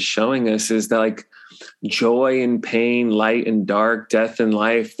Jesus is showing us is that, like, joy and pain, light and dark, death and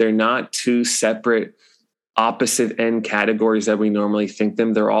life, they're not two separate opposite end categories that we normally think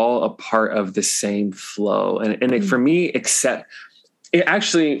them. They're all a part of the same flow. And for me,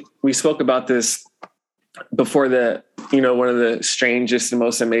 we spoke about this before one of the strangest and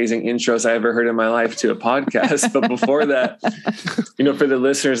most amazing intros I ever heard in my life to a podcast. But before that, for the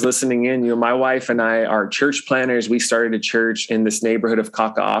listeners listening in, my wife and I are church planners. We started a church in this neighborhood of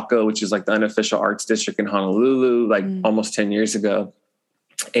Kaka'ako, which is like the unofficial arts district in Honolulu, like almost 10 years ago.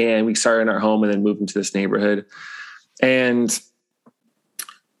 And we started in our home and then moved into this neighborhood. And,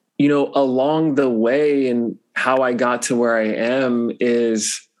 along the way and how I got to where I am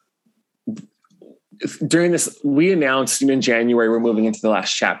is during this, we announced in January, we're moving into the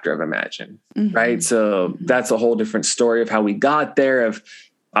last chapter of Imagine, right? So that's a whole different story of how we got there.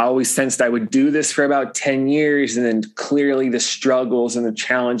 I always sensed I would do this for about 10 years. And then clearly the struggles and the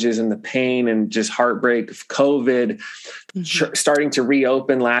challenges and the pain and just heartbreak of COVID, starting to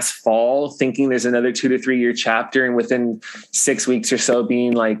reopen last fall, thinking there's another 2 to 3 year chapter. And within 6 weeks or so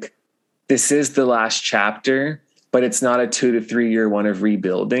being like, this is the last chapter, but it's not a 2 to 3 year one of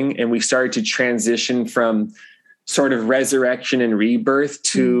rebuilding. And we started to transition from sort of resurrection and rebirth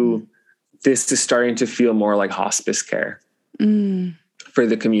to this is starting to feel more like hospice care for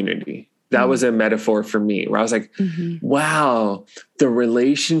the community. That was a metaphor for me, where I was like, wow, the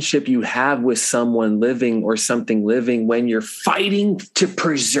relationship you have with someone living or something living when you're fighting to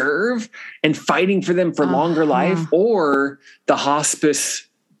preserve and fighting for them for longer life, or the hospice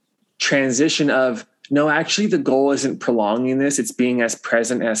transition of, no, actually the goal isn't prolonging this. It's being as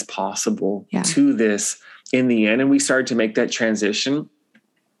present as possible to this in the end. And we started to make that transition.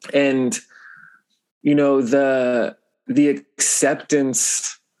 And, the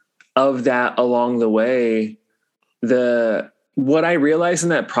acceptance of that along the way, what I realized in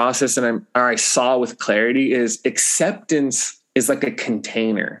that process I saw with clarity is acceptance is like a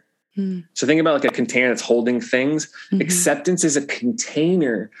container. So think about like a container that's holding things. Acceptance is a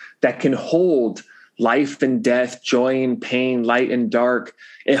container that can hold life and death, joy and pain, light and dark.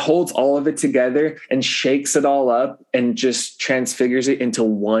 It holds all of it together and shakes it all up and just transfigures it into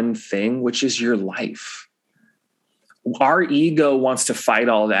one thing, which is your life. our ego wants to fight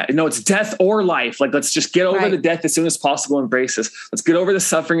all that. No, it's death or life. Like, let's just get over the death as soon as possible, embrace this. Let's get over the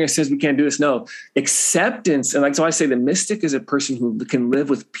suffering as soon as we can do this. No, acceptance. And like, so I say the mystic is a person who can live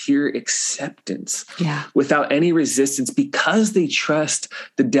with pure acceptance without any resistance, because they trust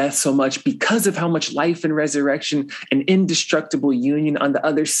the death so much, because of how much life and resurrection and indestructible union on the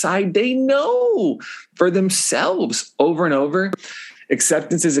other side they know for themselves over and over.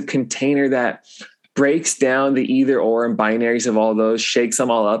 Acceptance is a container that breaks down the either or and binaries of all those, shakes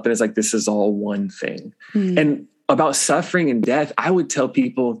them all up, and it's like, this is all one thing. And about suffering and death, I would tell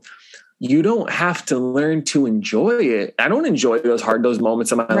people, you don't have to learn to enjoy it. I don't enjoy those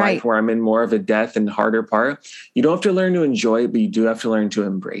moments of my life where I'm in more of a death and harder part. You don't have to learn to enjoy it, but you do have to learn to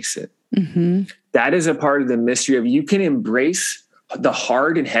embrace it. That is a part of the mystery of, you can embrace the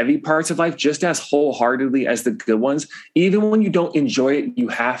hard and heavy parts of life just as wholeheartedly as the good ones. Even when you don't enjoy it, you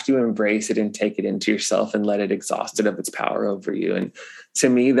have to embrace it and take it into yourself and let it exhaust it of its power over you. And to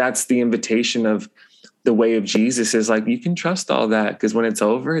me, that's the invitation of the way of Jesus, is like, you can trust all that, because when it's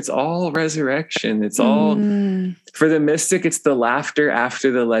over, it's all resurrection. It's all for the mystic. It's the laughter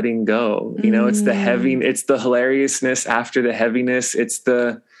after the letting go. You know, it's the heavy, it's the hilariousness after the heaviness. It's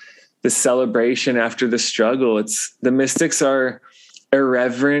the celebration after the struggle. It's the mystics are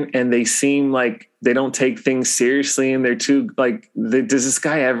irreverent, and they seem like they don't take things seriously, and they're too like, does this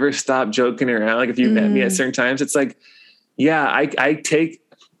guy ever stop joking around? Like, if you met me at certain times, it's like, yeah,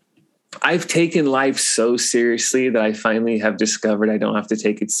 I've taken life so seriously that I finally have discovered I don't have to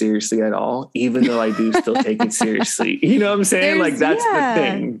take it seriously at all, even though I do still take it seriously. You know what I'm saying? Like, that's the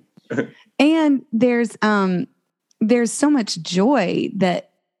thing. And there's so much joy that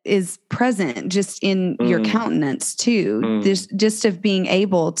is present just in your countenance too. Just of being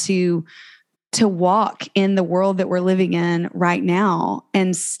able to walk in the world that we're living in right now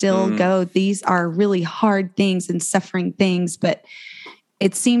and still go, these are really hard things and suffering things. But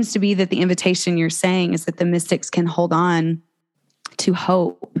it seems to be that the invitation you're saying is that the mystics can hold on to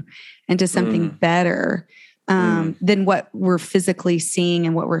hope and to something better than what we're physically seeing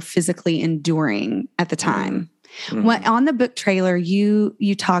and what we're physically enduring at the time. What, on the book trailer,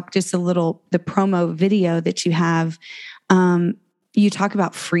 you talk just a little, the promo video that you have, you talk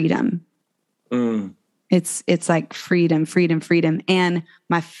about freedom. It's like freedom. And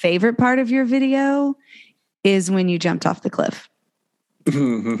my favorite part of your video is when you jumped off the cliff.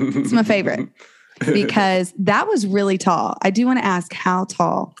 It's my favorite because that was really tall. I do want to ask, how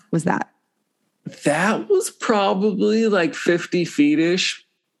tall was that? That was probably like 50 feet-ish.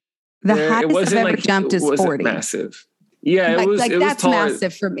 The highest I've ever jumped is 40. Massive. Yeah, it was that's taller.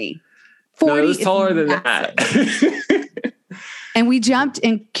 Massive for me. 40 it was taller than that. And we jumped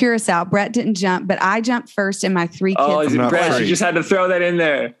in Curacao. Brett didn't jump, but I jumped first, and my 3 kids. Oh, Brett, she just had to throw that in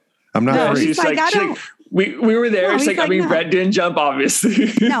there. I'm not free. She's like, we were there. It's like, I mean, Brett didn't jump,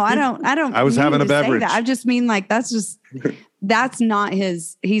 obviously. No, I don't. I was having a beverage. I just mean, like, that's not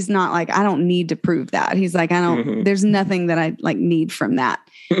his. He's not like, I don't need to prove that. He's like, I don't. There's nothing that I like need from that.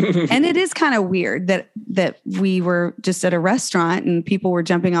 And it is kind of weird that we were just at a restaurant and people were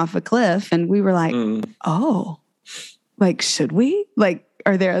jumping off a cliff, and we were like, oh, like, should we? Like,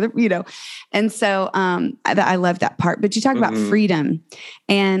 are there other, And so I love that part. But you talk about freedom,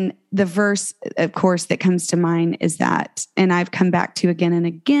 and the verse, of course, that comes to mind is that, and I've come back to again and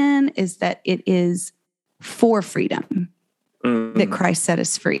again, is that it is for freedom that Christ set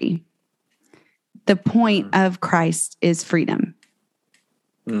us free. The point of Christ is freedom.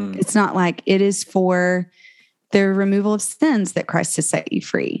 It's not like it is for the removal of sins that Christ has set you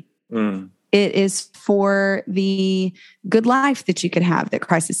free. It is for the good life that you could have that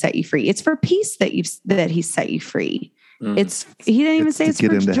Christ has set you free. It's for peace that He set you free. He didn't even say it's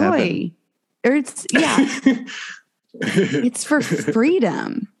for joy. Or it's for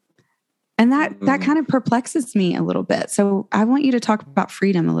freedom. And that kind of perplexes me a little bit. So I want you to talk about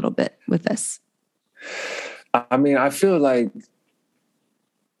freedom a little bit with us. I mean, I feel like,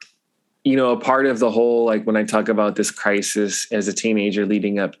 a part of the whole, like, when I talk about this crisis as a teenager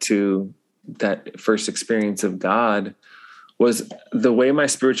leading up to that first experience of God, was the way my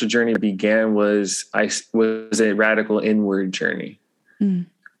spiritual journey began was a radical inward journey.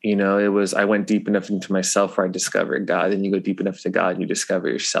 I went deep enough into myself where I discovered God, and you go deep enough to God and you discover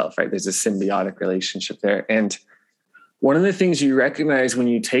yourself, right? There's a symbiotic relationship there. And one of the things you recognize when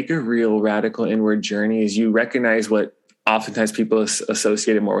you take a real radical inward journey is you recognize what oftentimes people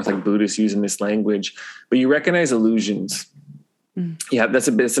associate it more with, like, Buddhists using this language, but you recognize illusions. Yeah, that's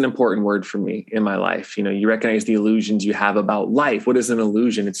an important word for me in my life. You recognize the illusions you have about life. What is an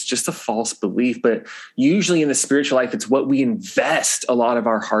illusion? It's just a false belief, but usually in the spiritual life, it's what we invest a lot of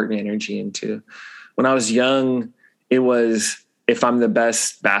our heart and energy into. When I was young, it was if I'm the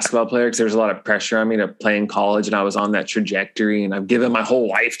best basketball player, because there was a lot of pressure on me to play in college, and I was on that trajectory, and I've given my whole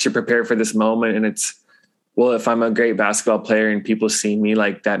life to prepare for this moment. And it's, well, if I'm a great basketball player and people see me,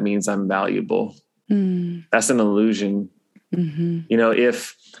 like, that means I'm valuable. That's an illusion. You know,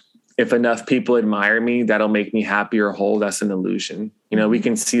 if enough people admire me, that'll make me happy or whole. That's an illusion. You know, we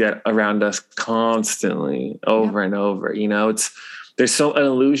can see that around us constantly over and over. You know, an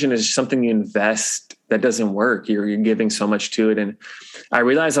illusion is something you invest that doesn't work. You're giving so much to it. And I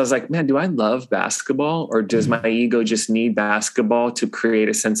realized, I was like, man, do I love basketball, or does my ego just need basketball to create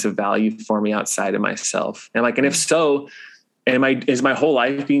a sense of value for me outside of myself? And like, and if so, is my whole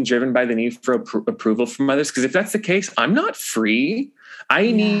life being driven by the need for approval from others? Because if that's the case, I'm not free.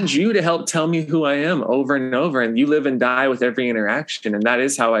 I need you to help tell me who I am over and over. And you live and die with every interaction. And that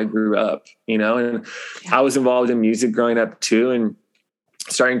is how I grew up, you know, and I was involved in music growing up too, and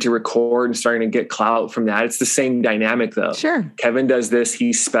starting to record and starting to get clout from that. It's the same dynamic though. Sure. Kevin does this.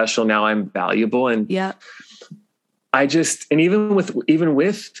 He's special. Now I'm valuable. And even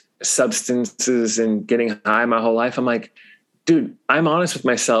with substances and getting high my whole life, I'm like, dude, I'm honest with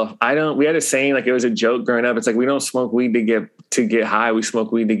myself. We had a saying, like, it was a joke growing up. It's like, we don't smoke weed to get high. We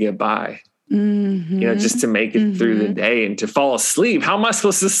smoke weed to get by, you know, just to make it through the day and to fall asleep. How am I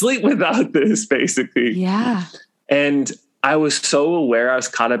supposed to sleep without this, basically? Yeah. And I was so aware I was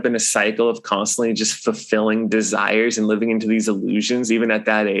caught up in a cycle of constantly just fulfilling desires and living into these illusions, even at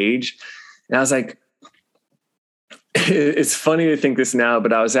that age. And I was like, it's funny to think this now,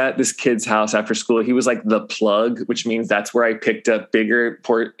 but I was at this kid's house after school. He was like the plug, which means that's where I picked up bigger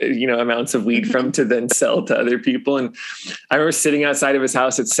amounts of weed from to then sell to other people. And I remember sitting outside of his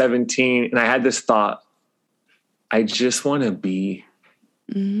house at 17, and I had this thought: I just want to be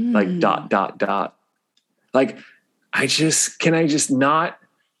like ... Like, can I just not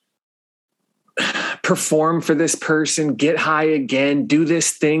perform for this person, get high again, do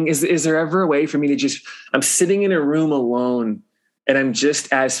this thing? Is there ever a way for me to I'm sitting in a room alone and I'm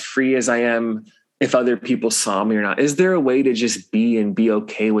just as free as I am if other people saw me or not? Is there a way to just be and be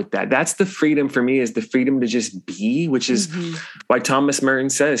okay with that? That's the freedom for me, is the freedom to just be, which is why Thomas Merton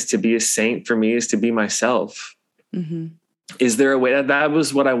says to be a saint for me is to be myself. Is there a way that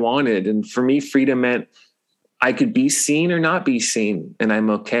was what I wanted? And for me, freedom meant I could be seen or not be seen, and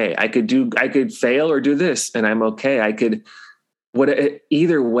I'm okay. I could fail or do this, and I'm okay.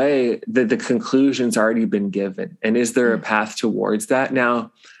 Either way, the conclusion's already been given. And is there a path towards that?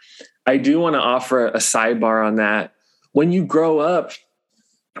 Now, I do want to offer a sidebar on that. When you grow up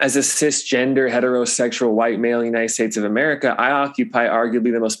as a cisgender, heterosexual, white male in the United States of America, I occupy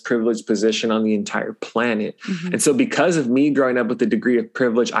arguably the most privileged position on the entire planet. And so because of me growing up with the degree of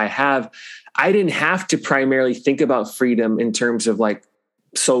privilege I have, I didn't have to primarily think about freedom in terms of like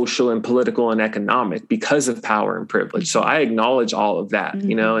social and political and economic because of power and privilege. So I acknowledge all of that,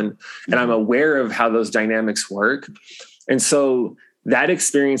 you know, and I'm aware of how those dynamics work. And so that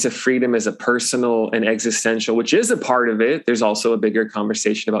experience of freedom is a personal and existential, which is a part of it. There's also a bigger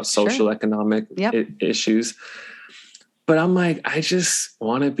conversation about social economic issues. But I'm like, I just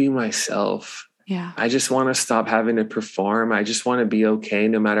want to be myself. Yeah. I just want to stop having to perform. I just want to be okay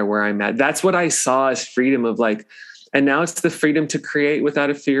no matter where I'm at. That's what I saw as freedom of like, and now it's the freedom to create without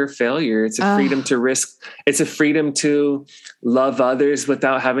a fear of failure. It's a freedom to risk. It's a freedom to love others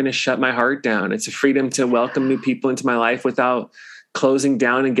without having to shut my heart down. It's a freedom to welcome new people into my life without closing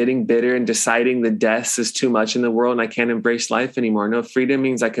down and getting bitter and deciding the death is too much in the world and I can't embrace life anymore. No, freedom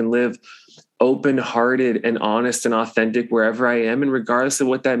means I can live open-hearted and honest and authentic wherever I am, and regardless of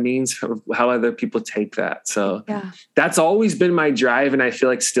what that means, how other people take that. So that's always been my drive, and I feel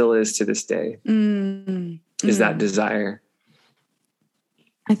like still is to this day, is that desire.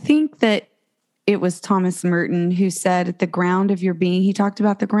 I think that it was Thomas Merton who said at the ground of your being, he talked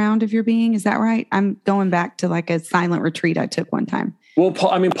about the ground of your being. Is that right? I'm going back to like a silent retreat I took one time. Well,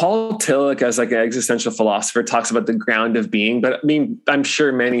 Paul Tillich, as like an existential philosopher, talks about the ground of being, but I mean, I'm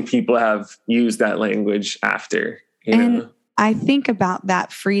sure many people have used that language after, you know. I think about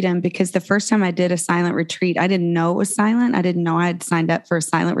that freedom because the first time I did a silent retreat, I didn't know it was silent. I didn't know I had signed up for a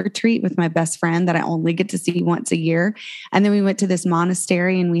silent retreat with my best friend that I only get to see once a year. And then we went to this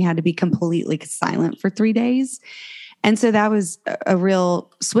monastery and we had to be completely silent for 3 days. And so that was a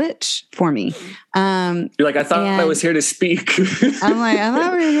real switch for me. You're like, I thought I was here to speak. I'm like, I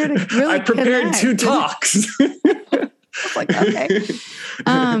thought we were here to really I prepared connect. 2 talks. I was like, okay.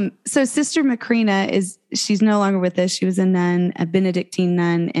 So Sister Macrina she's no longer with us. She was a Benedictine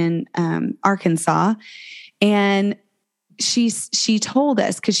nun in Arkansas. And she told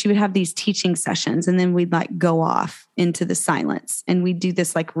us, because she would have these teaching sessions and then we'd like go off into the silence and we'd do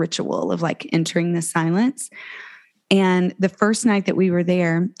this like ritual of like entering the silence. And the first night that we were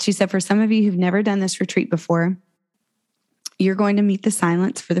there, she said, for some of you who've never done this retreat before, you're going to meet the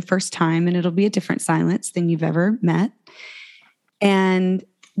silence for the first time, and it'll be a different silence than you've ever met. And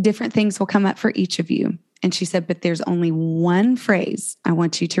different things will come up for each of you. And she said, but there's only one phrase I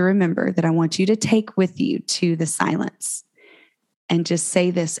want you to remember that I want you to take with you to the silence. And just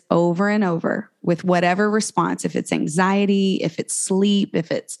say this over and over with whatever response, if it's anxiety, if it's sleep,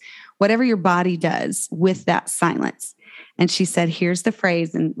 if it's whatever your body does with that silence. And she said, here's the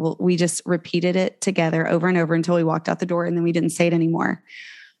phrase. And we just repeated it together over and over until we walked out the door, and then we didn't say it anymore.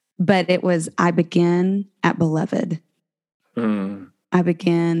 But it was, I begin at beloved. I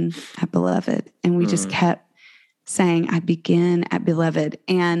begin at beloved. And we just kept saying, I begin at beloved.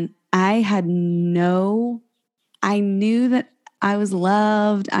 And I knew that I was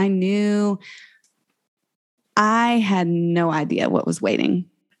loved. I had no idea what was waiting.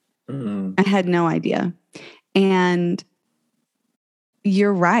 I had no idea. And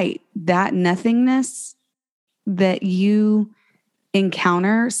you're right. That nothingness that you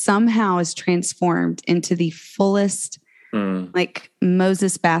encounter somehow is transformed into the fullest, like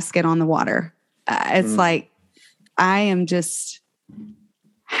Moses basket on the water. It's like, I am just,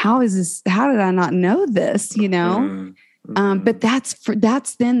 how did I not know this? But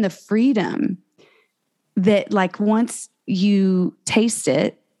that's then the freedom that, like, once you taste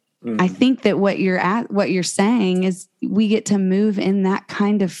it, I think that what you're saying is we get to move in that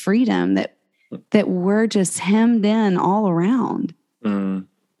kind of freedom that we're just hemmed in all around.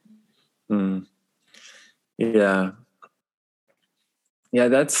 Yeah.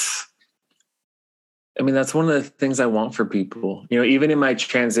 That's one of the things I want for people, even in my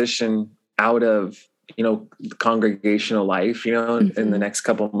transition out of, congregational life, in the next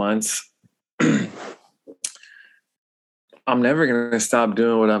couple of months, I'm never going to stop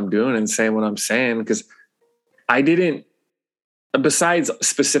doing what I'm doing and saying what I'm saying, because besides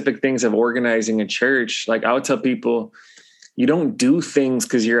specific things of organizing a church, like I would tell people, you don't do things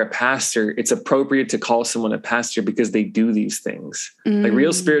because you're a pastor. It's appropriate to call someone a pastor because they do these things. Like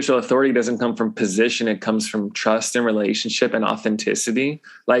real spiritual authority doesn't come from position. It comes from trust and relationship and authenticity.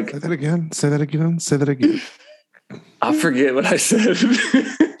 Like, Say that again. I forget what I said.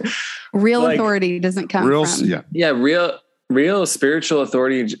 Real authority doesn't come from. Real spiritual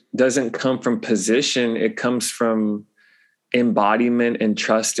authority doesn't come from position. It comes from embodiment and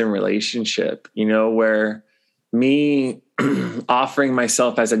trust and relationship, where me offering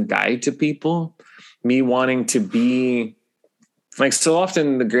myself as a guide to people, me wanting to be like, so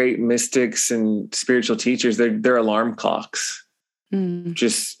often the great mystics and spiritual teachers, they're alarm clocks,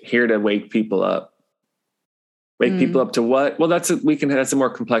 just here to wake people up. Wake people up to what? Well, that's a more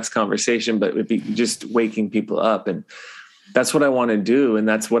complex conversation, but it'd be just waking people up. And that's what I want to do. And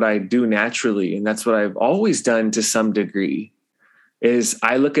that's what I do naturally. And that's what I've always done to some degree, is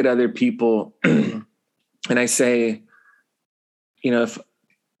I look at other people and I say,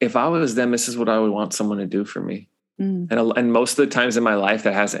 if I was them, this is what I would want someone to do for me. And most of the times in my life,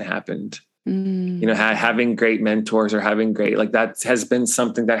 that hasn't happened. Having great mentors or having great, like, that has been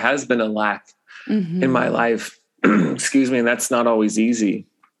something that has been a lack in my life. Excuse me. And that's not always easy.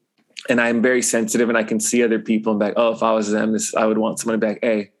 And I'm very sensitive, and I can see other people and be like, oh, if I was them, I would want someone to be like,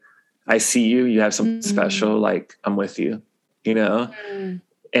 hey, I see you, you have something special. Like, I'm with you,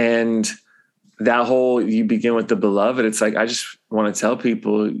 and that whole, you begin with the beloved. It's like, I just want to tell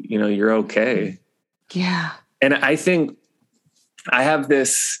people, you're okay. Yeah. And I think I have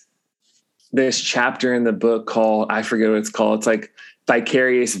this chapter in the book called, I forget what it's called. It's like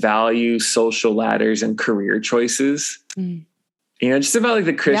vicarious values, social ladders, and career choices. Just about like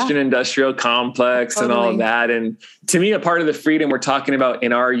the Christian industrial complex and all of that. And to me, a part of the freedom we're talking about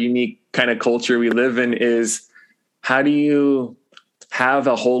in our unique kind of culture we live in is, how do you have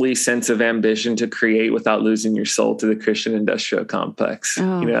a holy sense of ambition to create without losing your soul to the Christian industrial complex?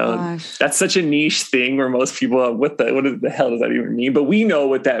 Gosh. That's such a niche thing where most people are, what the hell does that even mean? But we know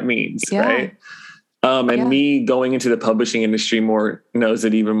what that means, right? And me going into the publishing industry knows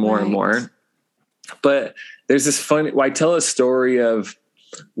it even more and more. But there's this I tell a story of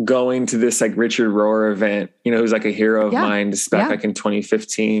going to this like Richard Rohr event, who's like a hero of mine, just back like in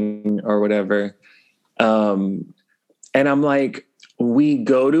 2015 or whatever. And I'm like, we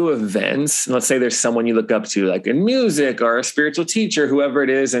go to events, and let's say there's someone you look up to, like in music or a spiritual teacher, whoever it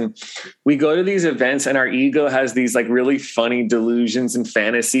is. And we go to these events, and our ego has these like really funny delusions and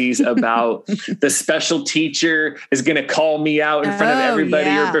fantasies about the special teacher is going to call me out in front of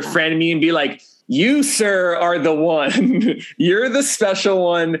everybody or befriend me and be like, You, sir, are the one. You're the special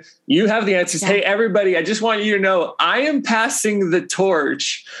one. You have the answers. Yeah. Hey, everybody, I just want you to know I am passing the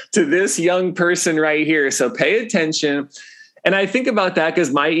torch to this young person right here. So pay attention. And I think about that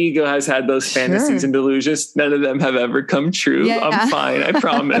because my ego has had those fantasies and delusions. None of them have ever come true. Yeah. I'm fine. I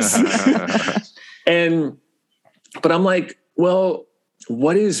promise. But I'm like, well,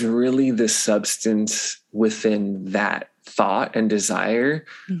 what is really the substance within that thought and desire?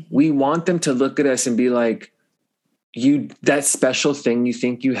 Mm-hmm. We want them to look at us and be like, that special thing you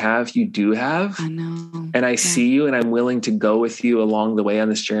think you have, you do have. I know. And I see you, and I'm willing to go with you along the way on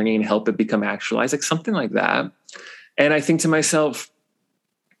this journey and help it become actualized, like something like that. And I think to myself,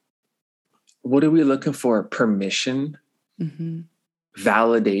 what are we looking for? Permission,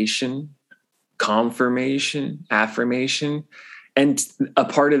 validation, confirmation, affirmation. And a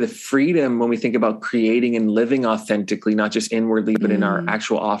part of the freedom when we think about creating and living authentically, not just inwardly, but in our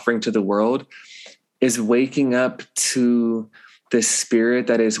actual offering to the world, is waking up to the spirit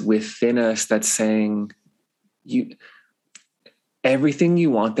that is within us that's saying, everything you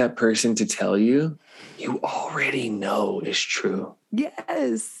want that person to tell you, you already know is true.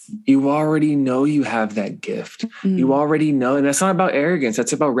 Yes. You already know you have that gift. You already know. And that's not about arrogance.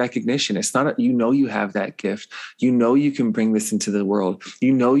 That's about recognition. It's not, you have that gift. You know, you can bring this into the world.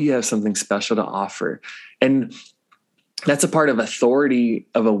 You know, you have something special to offer. And that's a part of authority,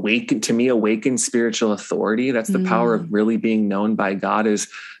 of awakened spiritual authority. That's the power of really being known by God. Is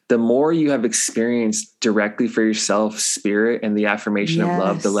the more you have experienced directly for yourself, spirit and the affirmation of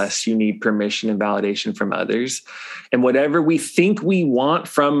love, the less you need permission and validation from others. And whatever we think we want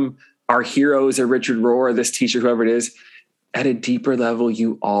from our heroes or Richard Rohr or this teacher, whoever it is, at a deeper level,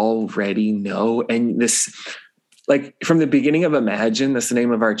 you already know. And this, like from the beginning of Imagine, that's the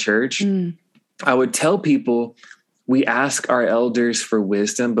name of our church. I would tell people, we ask our elders for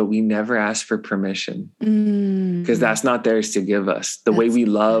wisdom, but we never ask for permission because that's not theirs to give us. The way we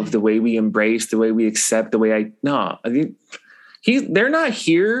love, the way we embrace, the way we accept, they're not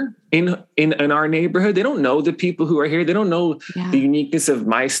here in our neighborhood. They don't know the people who are here. They don't know the uniqueness of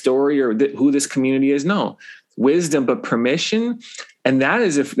my story or who this community is. No, wisdom, but permission. And that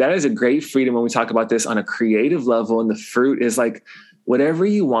is a great freedom when we talk about this on a creative level. And the fruit is like, whatever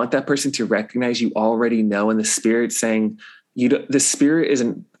you want that person to recognize, you already know. And the spirit saying, the spirit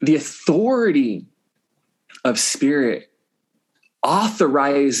isn't the authority of spirit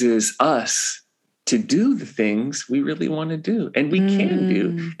authorizes us to do the things we really want to do and we can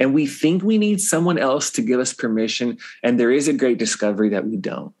do. And we think we need someone else to give us permission. And there is a great discovery that we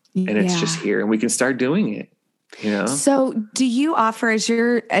don't. And it's just here and we can start doing it. So do you offer, as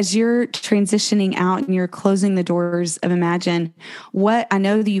you're transitioning out and you're closing the doors of Imagine, I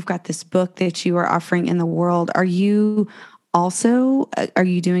know that you've got this book that you are offering in the world. Are you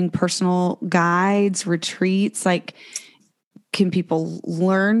doing personal guides, retreats? Like, can people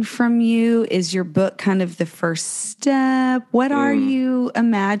learn from you? Is your book kind of the first step? What are you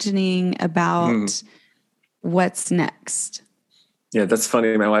imagining about what's next? Yeah, that's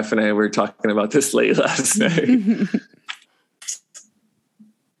funny. My wife and I were talking about this late last night.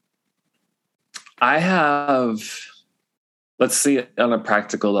 I have, let's see it on a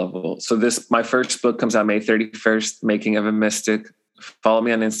practical level. So my first book comes out May 31st, Making of a Mystic. Follow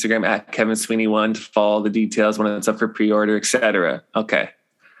me on Instagram at Kevin Sweeney 1 to follow the details when it's up for pre-order, etc. Okay.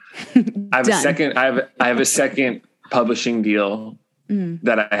 I have a second publishing deal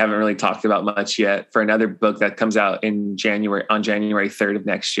that I haven't really talked about much yet for another book that comes out on January 3rd of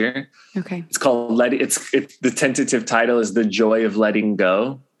next year. Okay. It's called the tentative title is The Joy of Letting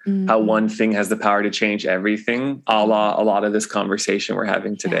Go. How one thing has the power to change everything. A lot of this conversation we're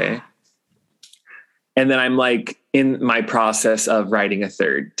having today. Yeah. And then I'm like in my process of writing a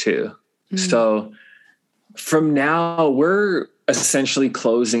third too. So from now we're essentially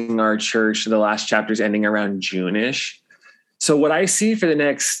closing our church. The last chapter's ending around June-ish. So what I see for the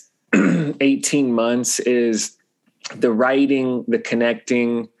next 18 months is the writing, the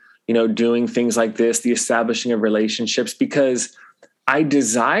connecting, doing things like this, the establishing of relationships, because I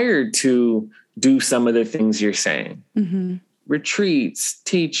desire to do some of the things you're saying. Retreats,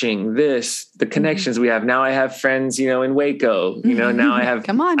 teaching, the connections we have. Now I have friends, in Waco, now I have,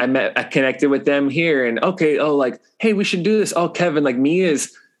 I connected with them here and hey, we should do this. Oh, Kevin,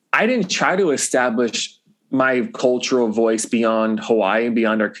 I didn't try to establish my cultural voice beyond Hawaii and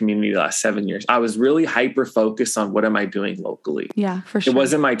beyond our community the last 7 years. I was really hyper focused on what am I doing locally? Yeah, for sure. It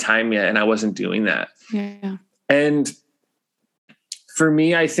wasn't my time yet. And I wasn't doing that. Yeah. And for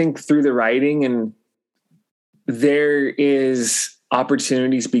me, I think through the writing and there is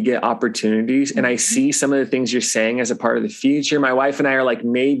opportunities beget opportunities. And I see some of the things you're saying as a part of the future. My wife and I are like,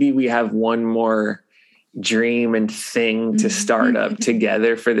 maybe we have one more dream and thing to start up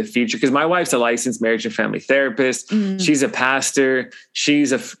together for the future. Because my wife's a licensed marriage and family therapist. She's a pastor.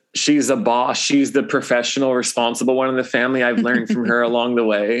 She's a boss. She's the professional, responsible one in the family. I've learned from her along the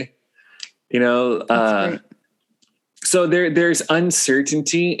way, so there's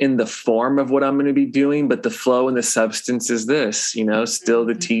uncertainty in the form of what I'm going to be doing, but the flow and the substance is this, still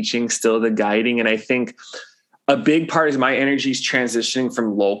the teaching, still the guiding. And I think a big part is my energy is transitioning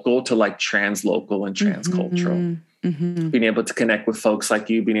from local to like translocal and transcultural, being able to connect with folks like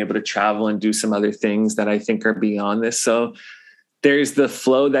you, being able to travel and do some other things that I think are beyond this. So there's the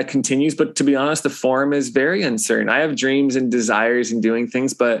flow that continues, but to be honest, the form is very uncertain. I have dreams and desires and doing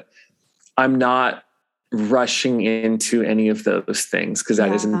things, but I'm not rushing into any of those things because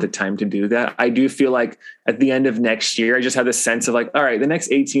that isn't the time to do that. I do feel like at the end of next year, I just have this sense of like, all right, the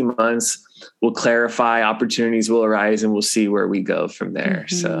next 18 months will clarify, opportunities will arise, and we'll see where we go from there.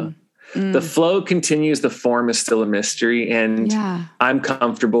 So the flow continues. The form is still a mystery, and I'm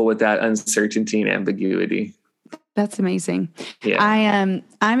comfortable with that uncertainty and ambiguity. That's amazing. Yeah.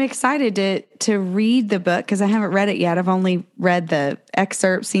 I'm excited to read the book because I haven't read it yet. I've only read the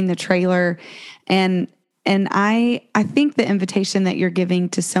excerpt, seen the trailer, and I think the invitation that you're giving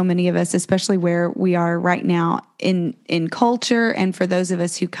to so many of us, especially where we are right now in culture, and for those of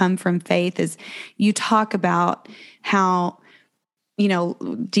us who come from faith, is you talk about how,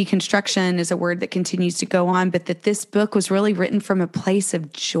 deconstruction is a word that continues to go on, but that this book was really written from a place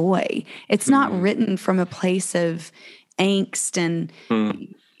of joy. It's not written from a place of angst, and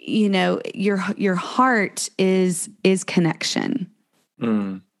your heart is connection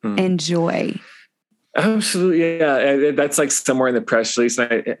and joy. Absolutely. Yeah. That's like somewhere in the press release.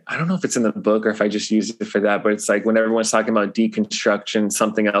 And I don't know if it's in the book or if I just use it for that, but it's like when everyone's talking about deconstruction,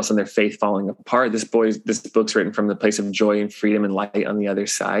 something else, and their faith falling apart, this book's written from the place of joy and freedom and light on the other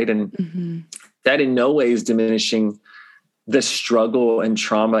side. And that in no way is diminishing the struggle and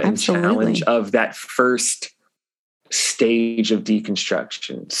trauma and challenge of that first stage of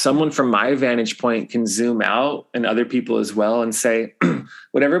deconstruction. Someone from my vantage point can zoom out, and other people as well, and say,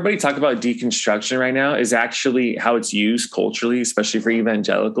 what everybody talk about deconstruction right now is actually how it's used culturally, especially for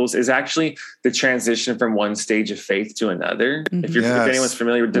evangelicals, is actually the transition from one stage of faith to another. If anyone's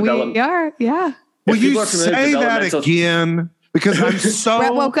familiar with development. We are, yeah. Will you say that again? Because I'm so...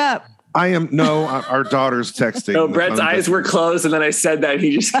 Brett woke up. I am, no, our daughter's texting. No, Brett's eyes were closed, and then I said that, and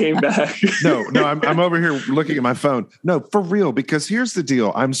he just came back. No, I'm over here looking at my phone. No, for real, because here's the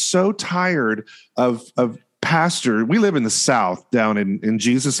deal. I'm so tired of pastor. We live in the South, down in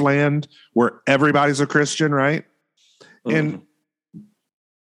Jesus land, where everybody's a Christian, right? And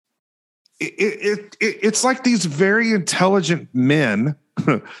it's like these very intelligent men,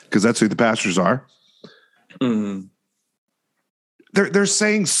 because that's who the pastors are. They're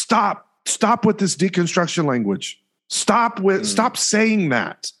saying, stop with this deconstruction language. Stop saying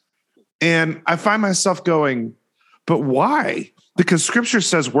that. And I find myself going, but why? Because scripture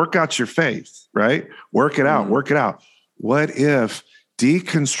says, work out your faith, right? Work it out. What if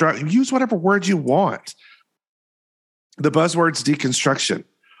deconstruct, use whatever word you want. The buzzword's deconstruction.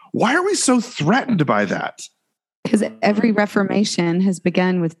 Why are we so threatened by that? Because every reformation has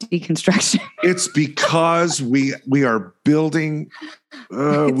begun with deconstruction. It's because we are building.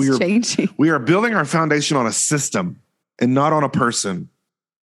 Changing. We are building our foundation on a system and not on a person.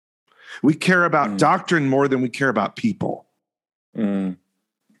 We care about doctrine more than we care about people. Yeah.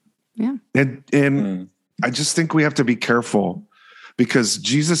 And I just think we have to be careful because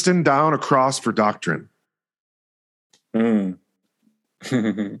Jesus didn't die on a cross for doctrine.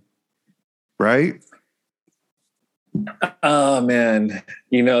 Right? Oh man,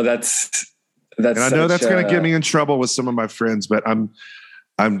 that's. And I know that's going to get me in trouble with some of my friends, but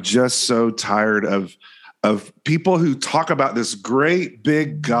I'm just so tired of people who talk about this great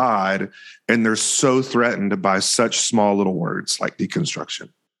big God and they're so threatened by such small little words like deconstruction.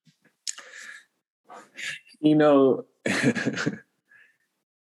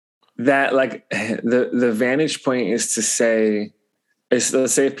 That like the vantage point is to say.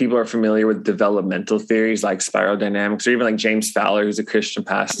 Let's say if people are familiar with developmental theories like spiral dynamics, or even like James Fowler, who's a Christian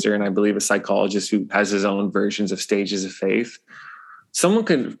pastor and I believe a psychologist who has his own versions of stages of faith, someone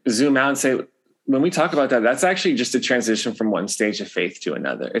could zoom out and say, when we talk about that, that's actually just a transition from one stage of faith to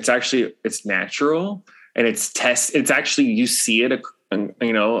another. It's natural, and it's actually, you see it,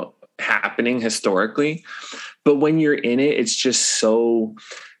 happening historically. But when you're in it, it's just so...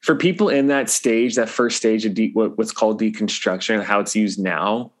 For people in that stage, that first stage of what's called deconstruction and how it's used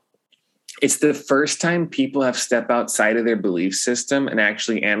now, it's the first time people have stepped outside of their belief system and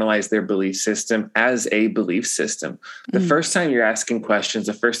actually analyze their belief system as a belief system. The first time you're asking questions,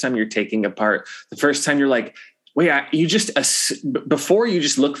 the first time you're taking apart, the first time you're like, wait, before you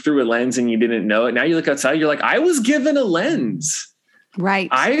just look through a lens and you didn't know it. Now you look outside, you're like, I was given a lens.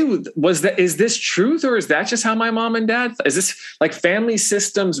 Right. Is this truth, or is that just how my mom and dad, is this like family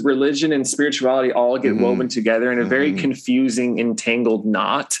systems, religion and spirituality all get woven together in a very confusing, entangled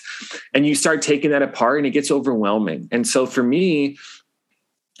knot. And you start taking that apart and it gets overwhelming. And so for me,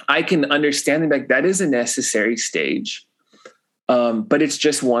 I can understand like that is a necessary stage. But it's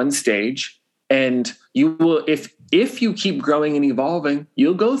just one stage. And you will, if you keep growing and evolving,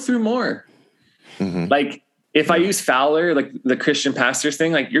 you'll go through more. Like, if I use Fowler, like the Christian pastors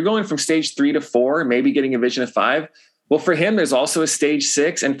thing, like you're going from stage 3 to 4, maybe getting a vision of 5. Well, for him, there's also a stage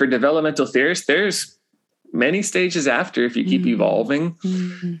 6. And for developmental theorists, there's many stages after if you keep evolving.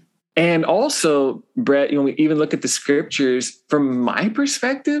 And also, Brett, we even look at the scriptures. From my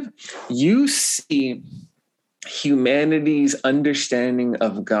perspective, you see humanity's understanding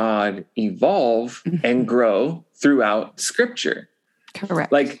of God evolve and grow throughout scripture.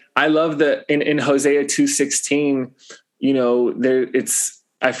 Correct. Like I love that in Hosea 2:16,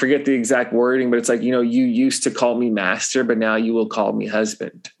 I forget the exact wording, but it's like, you used to call me master, but now you will call me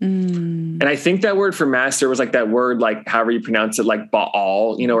husband. And I think that word for master was like that word, like however you pronounce it, like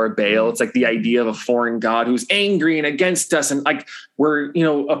Baal, or Baal. It's like the idea of a foreign God who's angry and against us. And like, we're,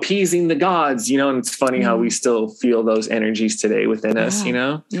 appeasing the gods, and it's funny how we still feel those energies today within us,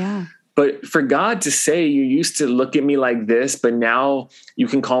 Yeah. But for God to say, you used to look at me like this, but now you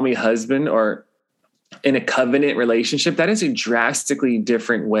can call me husband, or in a covenant relationship, that is a drastically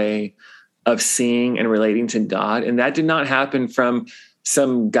different way of seeing and relating to God. And that did not happen from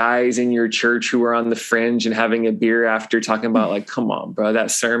some guys in your church who were on the fringe and having a beer after talking about like, come on, bro,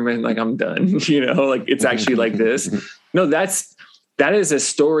 that sermon, like I'm done, like it's actually like this. No, that is a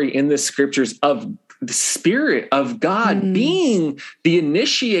story in the scriptures of the Spirit of God being the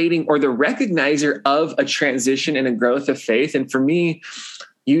initiating or the recognizer of a transition and a growth of faith. And for me,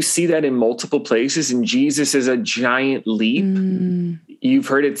 you see that in multiple places, and Jesus is a giant leap. You've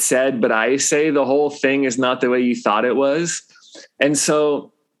heard it said, but I say the whole thing is not the way you thought it was. And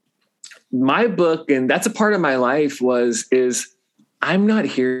so my book, and that's a part of my life is I'm not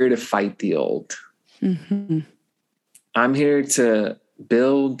here to fight the old. I'm here to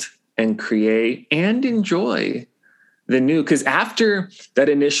build and create and enjoy the new. Because after that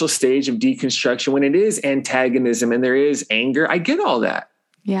initial stage of deconstruction, when it is antagonism and there is anger, I get all that.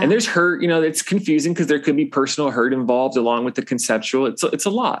 Yeah. And there's hurt, it's confusing because there could be personal hurt involved along with the conceptual. It's a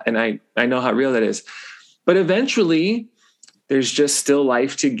lot. And I know how real that is. But eventually there's just still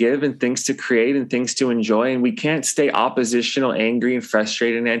life to give and things to create and things to enjoy. And we can't stay oppositional, angry, and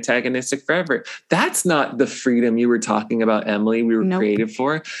frustrated and antagonistic forever. That's not the freedom you were talking about, Emily, we were created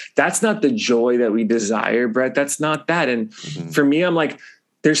for. That's not the joy that we desire, Brett. That's not that. And for me, I'm like,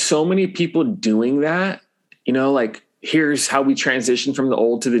 there's so many people doing that, like, here's how we transition from the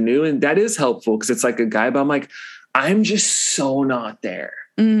old to the new. And that is helpful because it's like a guy, but I'm like, I'm just so not there.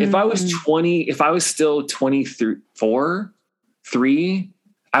 If I was still 23, 3,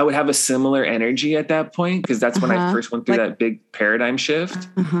 I would have a similar energy at that point, because that's when I first went through that big paradigm shift.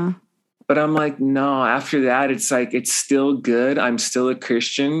 But I'm like, no, after that, it's like, it's still good. I'm still a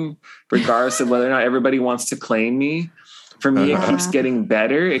Christian, regardless of whether or not everybody wants to claim me. For me, it keeps getting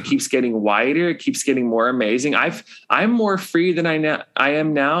better. It keeps getting wider. It keeps getting more amazing. I'm more free than I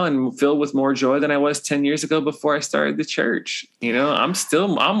am now, and filled with more joy than I was 10 years ago before I started the church.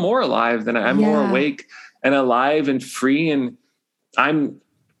 I'm more alive than I'm more awake and alive and free. And I'm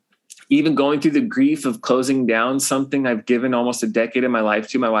even going through the grief of closing down something I've given almost a decade of my life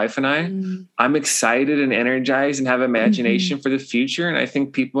to, my wife and I. I'm excited and energized and have imagination for the future. And I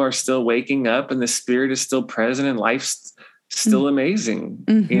think people are still waking up and the Spirit is still present and life's still amazing,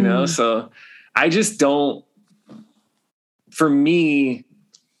 So I just don't, for me,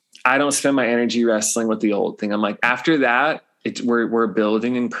 I don't spend my energy wrestling with the old thing. I'm like, after that, we're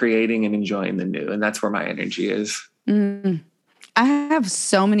building and creating and enjoying the new. And that's where my energy is. I have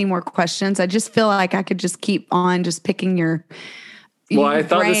so many more questions. I just feel like I could just keep on just picking your Well, I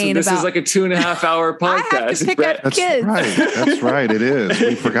thought this is like a 2.5 hour podcast. I have to pick up kids. That's right. It is.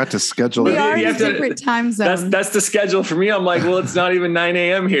 We forgot to schedule it. We are in different time zones. That's the schedule for me. I'm like, well, it's not even 9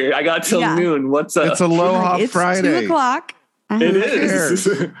 a.m. here. I got till noon. What's up? It's Aloha Friday. 2:00. It is.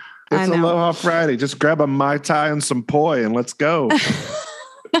 It's Aloha Friday. Just grab a Mai Tai and some poi and let's go.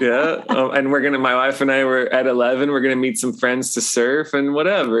 Yeah. And my wife and I were at 11. We're going to meet some friends to surf and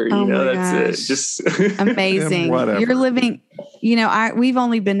whatever, that's it. Just amazing. You're living, we've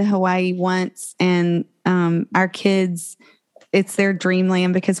only been to Hawaii once, and our kids, it's their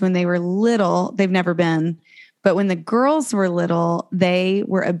dreamland, because when they were little, they've never been, but when the girls were little, they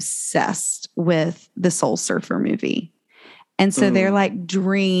were obsessed with the Soul Surfer movie. And so their like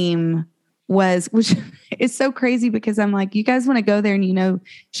dream was, which is so crazy, because I'm like, you guys want to go there, and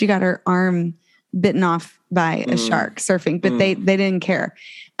she got her arm bitten off by a shark surfing, but they didn't care.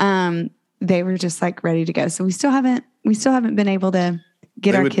 They were just like ready to go. So we still haven't been able to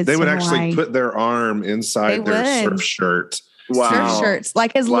get our kids. They would to actually Hawaii. Put their arm inside their surf shirt. Wow. Surf shirts,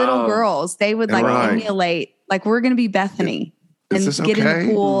 like as little girls, they would like emulate. Like, we're going to be Bethany and get in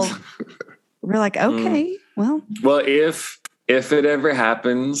the pool. We're like, okay, well, if it ever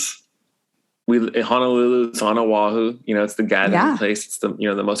happens. Honolulu's on Oahu, it's the gathering place. It's the,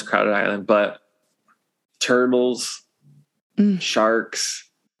 the most crowded island, but turtles, sharks,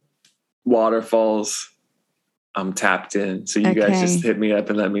 waterfalls, I'm tapped in. So you guys just hit me up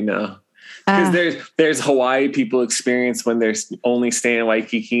and let me know. Because there's Hawaii people experience when they're only staying in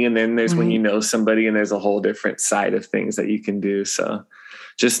Waikiki, and then there's when you know somebody, and there's a whole different side of things that you can do. So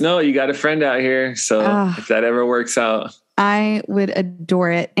just know you got a friend out here. So if that ever works out, I would adore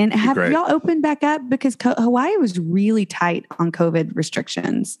it. And have y'all opened back up? Because Hawaii was really tight on COVID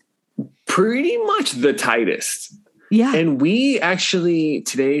restrictions. Pretty much the tightest. Yeah. And we actually,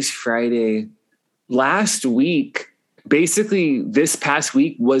 today's Friday, last week, basically this past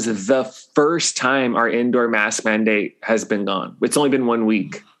week was the first time our indoor mask mandate has been gone. It's only been 1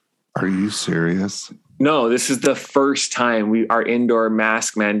 week. Are you serious? No, this is the first time our indoor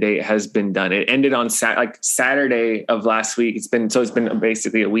mask mandate has been done. It ended on Saturday of last week. It's been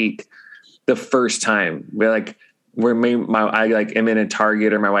basically a week. The first time I am in a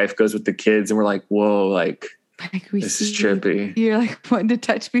Target, or my wife goes with the kids, and we're like, whoa, this is trippy. You're like wanting to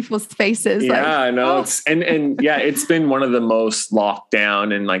touch people's faces. Yeah, I know. It's it's been one of the most locked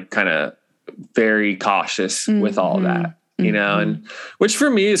down and like kind of very cautious with all that. And which for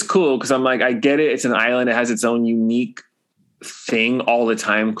me is cool, because I'm like, I get it. It's an island. It has its own unique thing all the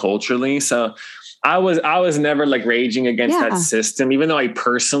time culturally. So I was never like raging against that system, even though I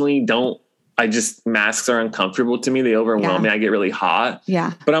personally masks are uncomfortable to me. They overwhelm me. I get really hot.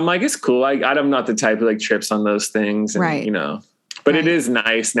 Yeah. But I'm like, it's cool. I'm not the type who like trips on those things. And, but it is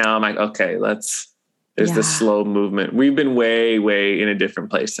nice now. I'm like, okay, there's the slow movement. We've been way, way in a different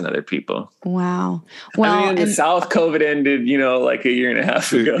place than other people. Wow. Well, in the South, COVID ended, like a year and a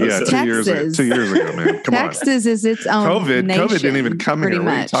half ago. Yeah, so. 2 years ago, man. Come on. Texas is its own COVID didn't even come here. Much.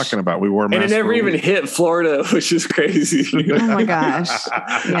 What are you talking about? We wore masks. And it never even hit Florida, which is crazy. Oh my gosh.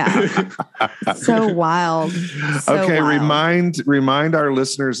 Yeah. So wild. Okay. Wild. Remind our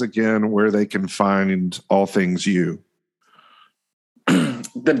listeners again where they can find all things you.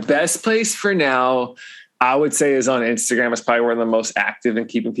 The best place for now, I would say, is on Instagram. It's probably where I'm the most active in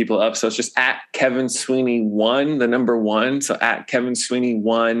keeping people up. So it's just at Kevin Sweeney 1, the number 1. So at Kevin Sweeney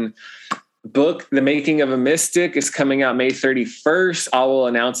 1. Book, The Making of a Mystic, is coming out May 31st. I will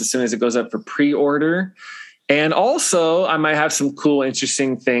announce as soon as it goes up for pre-order. And also, I might have some cool,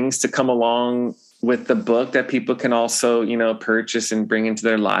 interesting things to come along with the book that people can also, purchase and bring into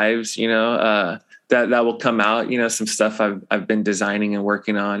their lives, that will come out, some stuff I've been designing and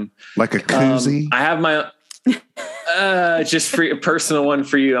working on. Like a koozie? I have my just free a personal one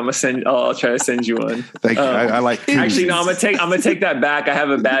for you. I'll try to send you one. Thank you. I like koozies. Actually, no, I'm gonna take that back. I have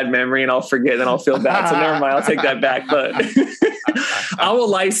a bad memory and I'll forget, and I'll feel bad. So never mind. I'll take that back. But I will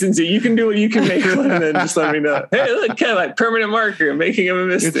license it. You can do what you can make one, and then just let me know. Hey, look, Kev, like permanent marker, Making of a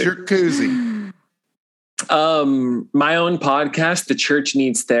Mystic. It's your koozie. My own podcast, The Church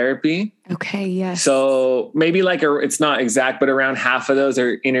Needs Therapy. Okay. Yes. So maybe it's not exact, but around half of those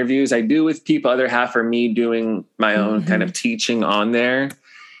are interviews I do with people. Other half are me doing my own kind of teaching on there.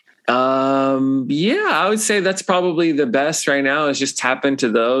 I would say that's probably the best right now, is just tap into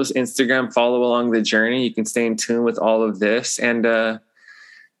those. Instagram, follow along the journey. You can stay in tune with all of this. And,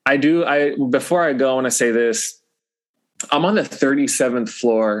 before I go, I want to say this. I'm on the 37th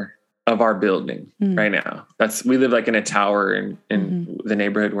floor of our building right now. We live like in a tower in the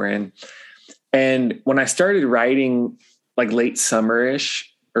neighborhood we're in. And when I started writing like late summerish,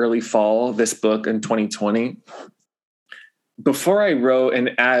 early fall, this book in 2020, before I wrote,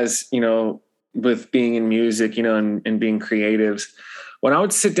 and as, with being in music, and being creatives, when I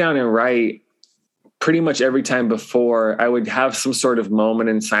would sit down and write, pretty much every time before, I would have some sort of moment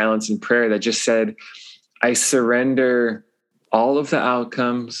in silence and prayer that just said, I surrender all of the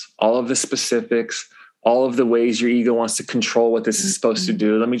outcomes, all of the specifics, all of the ways your ego wants to control what this is supposed to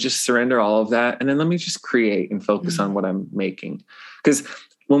do. Let me just surrender all of that. And then let me just create and focus on what I'm making. Because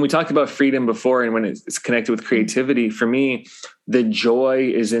when we talked about freedom before, and when it's connected with creativity, for me, the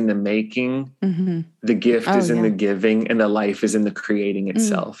joy is in the making, the gift is in the giving, and the life is in the creating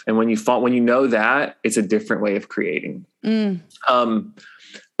itself. And when you know that, it's a different way of creating.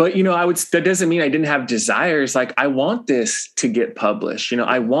 But, that doesn't mean I didn't have desires. Like, I want this to get published.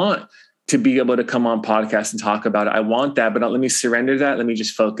 I want to be able to come on podcasts and talk about it. I want that, but let me surrender that. Let me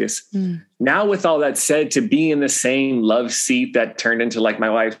just focus. Now, with all that said, to be in the same love seat that turned into like my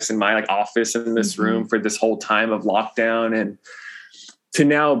wife's and my like office in this room for this whole time of lockdown, and to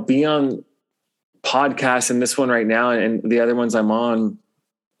now be on podcasts and this one right now and the other ones I'm on,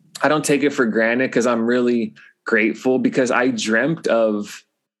 I don't take it for granted, because I'm really grateful, because I dreamt of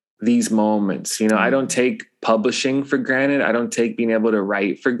these moments. I don't take publishing for granted. I don't take being able to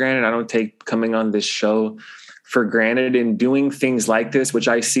write for granted. I don't take coming on this show for granted, and doing things like this, which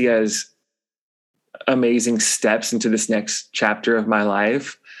I see as amazing steps into this next chapter of my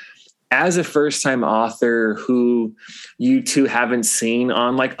life. As a first-time author who you two haven't seen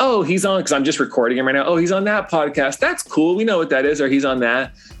on like, oh, he's on, because I'm just recording him right now. Oh, he's on that podcast. That's cool. We know what that is. Or he's on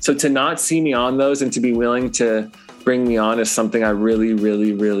that. So to not see me on those and to be willing to bring me on is something I really,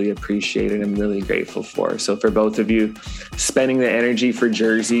 really, really appreciate and I'm really grateful for. So for both of you, spending the energy for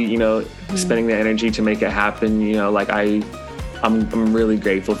Jersey, spending the energy to make it happen, I'm really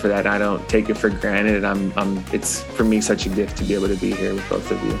grateful for that. I don't take it for granted. It's for me such a gift to be able to be here with both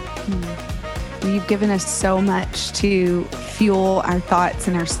of you. You've given us so much to fuel our thoughts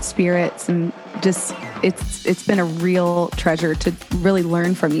and our spirits, and just it's been a real treasure to really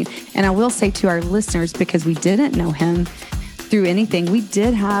learn from you. And I will say to our listeners, because we didn't know him through anything, we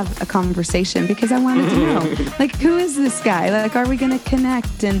did have a conversation because I wanted to know, like, who is this guy? Like, are we going to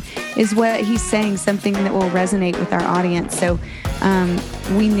connect? And is what he's saying something that will resonate with our audience? So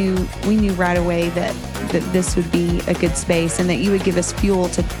we knew right away that this would be a good space, and that you would give us fuel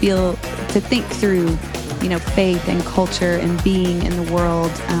to think through, faith and culture and being in the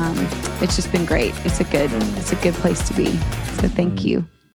world. It's just been great. It's a good place to be. So thank you.